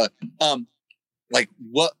 Kyler, like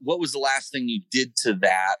what was the last thing you did to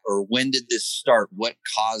that, or when did this start? What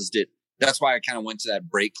caused it? That's why I kind of went to that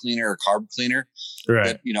brake cleaner or carb cleaner,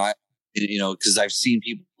 right? Because I've seen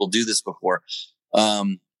people do this before, and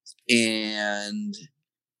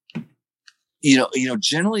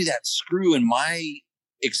generally that screw, in my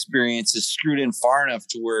experience, is screwed in far enough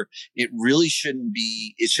to where it really shouldn't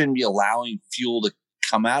be allowing fuel to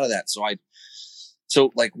come out of that. So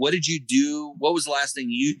like, what did you do? What was the last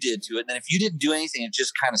thing you did to it? And then if you didn't do anything, it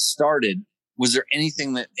just kind of started. Was there any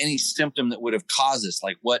symptom that would have caused this?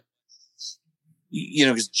 Like what,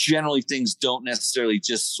 because generally things don't necessarily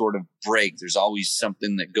just sort of break. There's always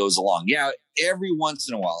something that goes along. Yeah. Every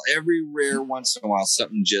rare once in a while,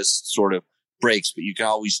 something just sort of breaks, but you can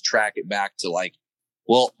always track it back to like,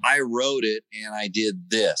 well, I rode it and I did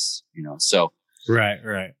this, so.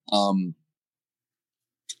 Right.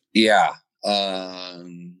 Yeah.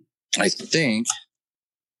 I think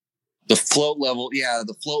the float level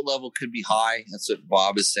could be high. That's what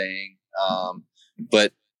Bob is saying.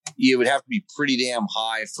 But it would have to be pretty damn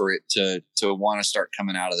high for it to want to start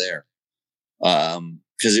coming out of there.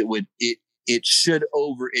 Cause it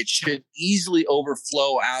should easily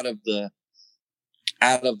overflow out of the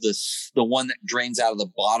one that drains out of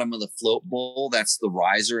the bottom of the float bowl. That's the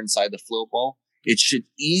riser inside the float bowl. It should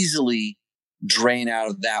easily drain out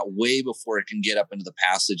of that way before it can get up into the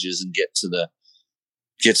passages and get to the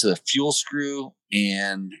fuel screw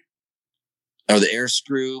or the air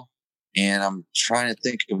screw. And I'm trying to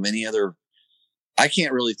think of any other. I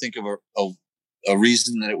can't really think of a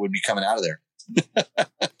reason that it would be coming out of there.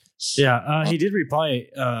 Yeah, he did reply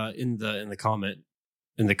in the comment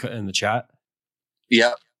in the chat.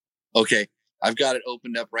 Yeah. Okay. I've got it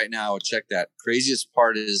opened up right now. I'll check that. Craziest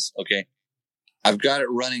part is, okay, I've got it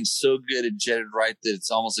running so good and jetted right that it's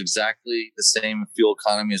almost exactly the same fuel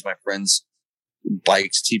economy as my friend's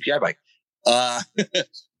bike's TPI bike.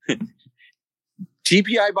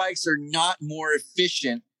 TPI bikes are not more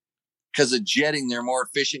efficient because of jetting. They're more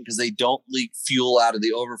efficient because they don't leak fuel out of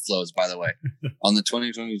the overflows, by the way. On the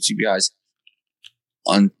 2020 TPIs,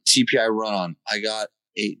 on TPI run-on, I got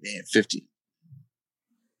 850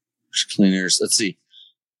 cleaners. Let's see.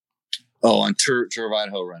 Oh, on Tour of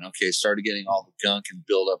Idaho run. Okay, started getting all the gunk and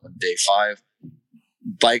build up on day 5.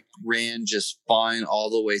 Bike ran just fine all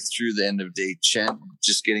the way through the end of day 10.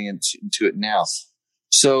 Just getting into it now.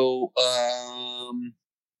 So,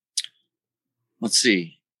 let's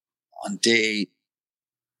see. On day 8,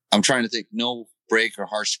 I'm trying to think. No brake or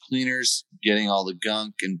harsh cleaners. Getting all the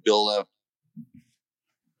gunk and build up.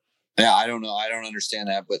 Yeah, I don't know. I don't understand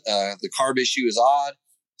that. But the carb issue is odd,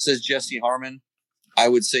 says Jesse Harmon. I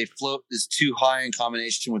would say float is too high in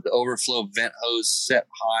combination with the overflow vent hose set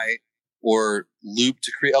high or loop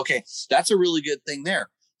to create. Okay, that's a really good thing there.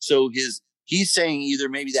 So he's saying either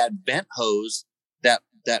maybe that vent hose, that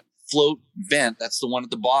float vent, that's the one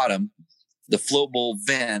at the bottom, the float bowl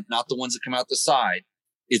vent, not the ones that come out the side.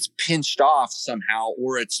 It's pinched off somehow,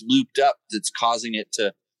 or it's looped up that's causing it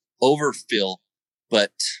to overfill.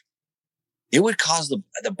 But it would cause the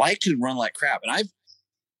bike to run like crap. And I've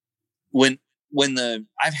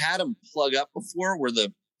had them plug up before where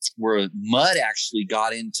mud actually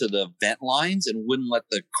got into the vent lines and wouldn't let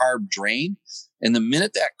the carb drain. And the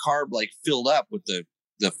minute that carb like filled up with the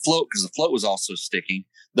float, because the float was also sticking,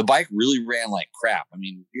 the bike really ran like crap. I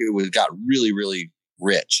mean, it got really, really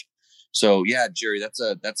rich. So yeah, Jerry, that's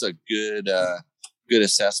a good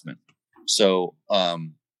assessment. So I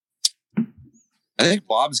think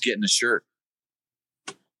Bob's getting a shirt.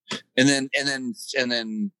 And then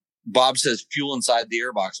Bob says fuel inside the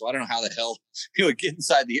airbox. Well, I don't know how the hell it would get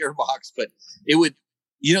inside the airbox, but it would,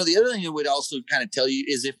 the other thing it would also kind of tell you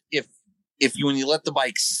is if when you let the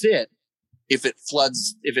bike sit, if it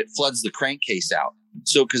floods the crankcase out.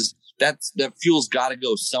 So, cause that fuel's got to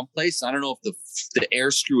go someplace. I don't know if the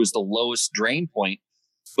air screw is the lowest drain point,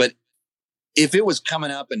 but if it was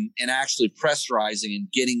coming up and actually pressurizing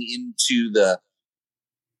and getting into the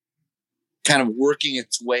kind of working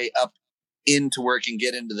its way up into where it can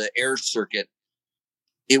get into the air circuit,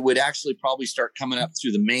 it would actually probably start coming up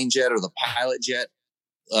through the main jet or the pilot jet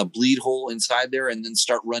bleed hole inside there, and then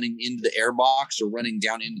start running into the air box or running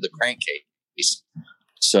down into the crankcase.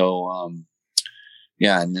 So,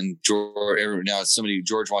 yeah. And then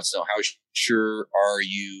George wants to know, how sure are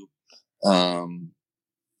you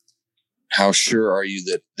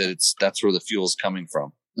that that's where the fuel is coming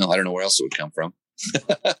from? No, I don't know where else it would come from.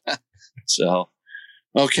 So,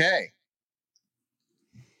 okay.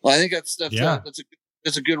 Well, I think that's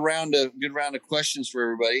a good round of questions for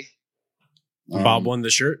everybody. Bob won the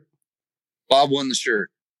shirt. Bob won the shirt.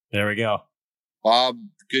 There we go. Bob,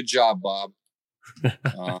 good job, Bob.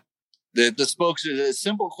 The spokes is a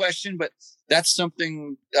simple question, but that's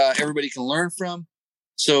something everybody can learn from.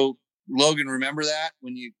 So, Logan, remember that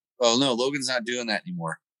when you? Oh no, Logan's not doing that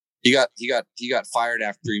anymore. He got fired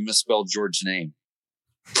after he misspelled George's name.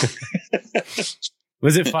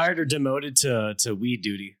 Was it fired or demoted to weed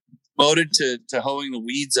duty? Demoted to hoeing the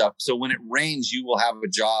weeds up. So when it rains, you will have a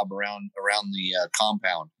job around the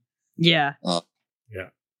compound. Yeah.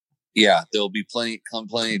 Yeah. There'll be plenty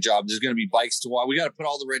of jobs. There's going to be bikes to walk. We got to put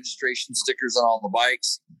all the registration stickers on all the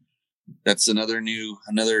bikes. That's another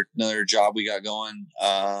job we got going.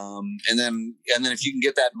 And then if you can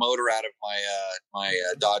get that motor out of my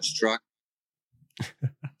Dodge truck,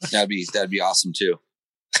 that'd be awesome too.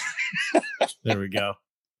 There we go.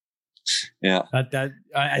 Yeah.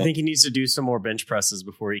 I think he needs to do some more bench presses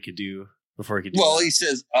before he could do. Well, he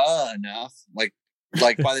says enough. Like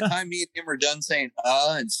by the time me and him are done saying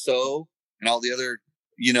and so and all the other,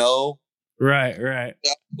 right.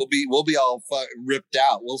 We'll be all ripped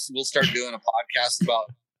out. We'll start doing a podcast about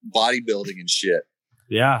bodybuilding and shit.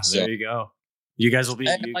 Yeah, so, there you go. You guys will be.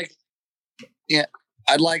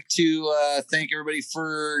 I'd like to thank everybody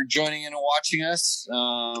for joining in and watching us.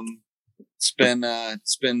 It's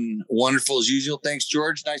been wonderful as usual. Thanks,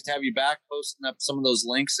 George. Nice to have you back, posting up some of those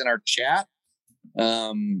links in our chat.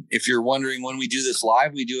 If you're wondering when we do this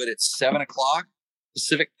live, we do it at 7:00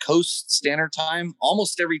 Pacific Coast Standard Time,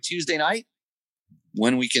 almost every Tuesday night.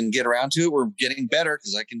 When we can get around to it, we're getting better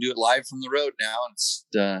because I can do it live from the road now. It's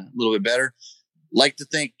a little bit better. Like to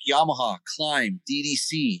thank Yamaha, Climb,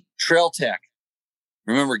 DDC, Trail Tech.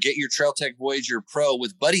 Remember, get your Trail Tech Voyager Pro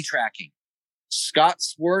with buddy tracking. Scott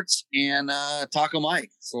Sports and Taco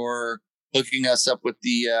Mike for hooking us up with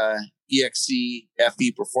the EXC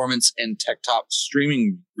FE Performance and Tech Top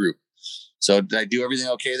streaming group. So did I do everything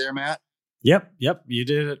okay there, Matt? Yep. You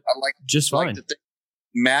did it. I'd like just fine. Like to thank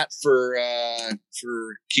Matt for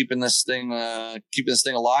keeping this thing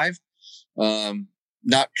alive,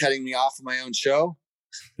 not cutting me off of my own show.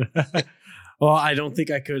 Well, I don't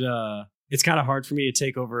think I could. It's kind of hard for me to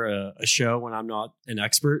take over a show when I'm not an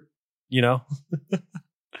expert.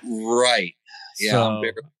 Right. Yeah, so, I'm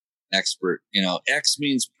barely an expert. X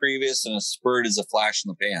means previous, and a spurt is a flash in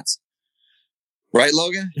the pants. Right,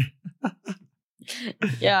 Logan?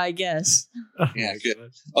 Yeah, I guess. Yeah,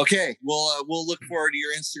 good. Okay, we'll look forward to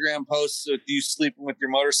your Instagram posts with you sleeping with your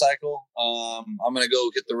motorcycle. I'm gonna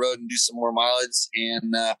go hit the road and do some more mileage,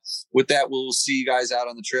 and with that, we'll see you guys out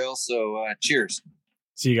on the trail. So, cheers.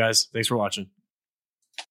 See you guys. Thanks for watching.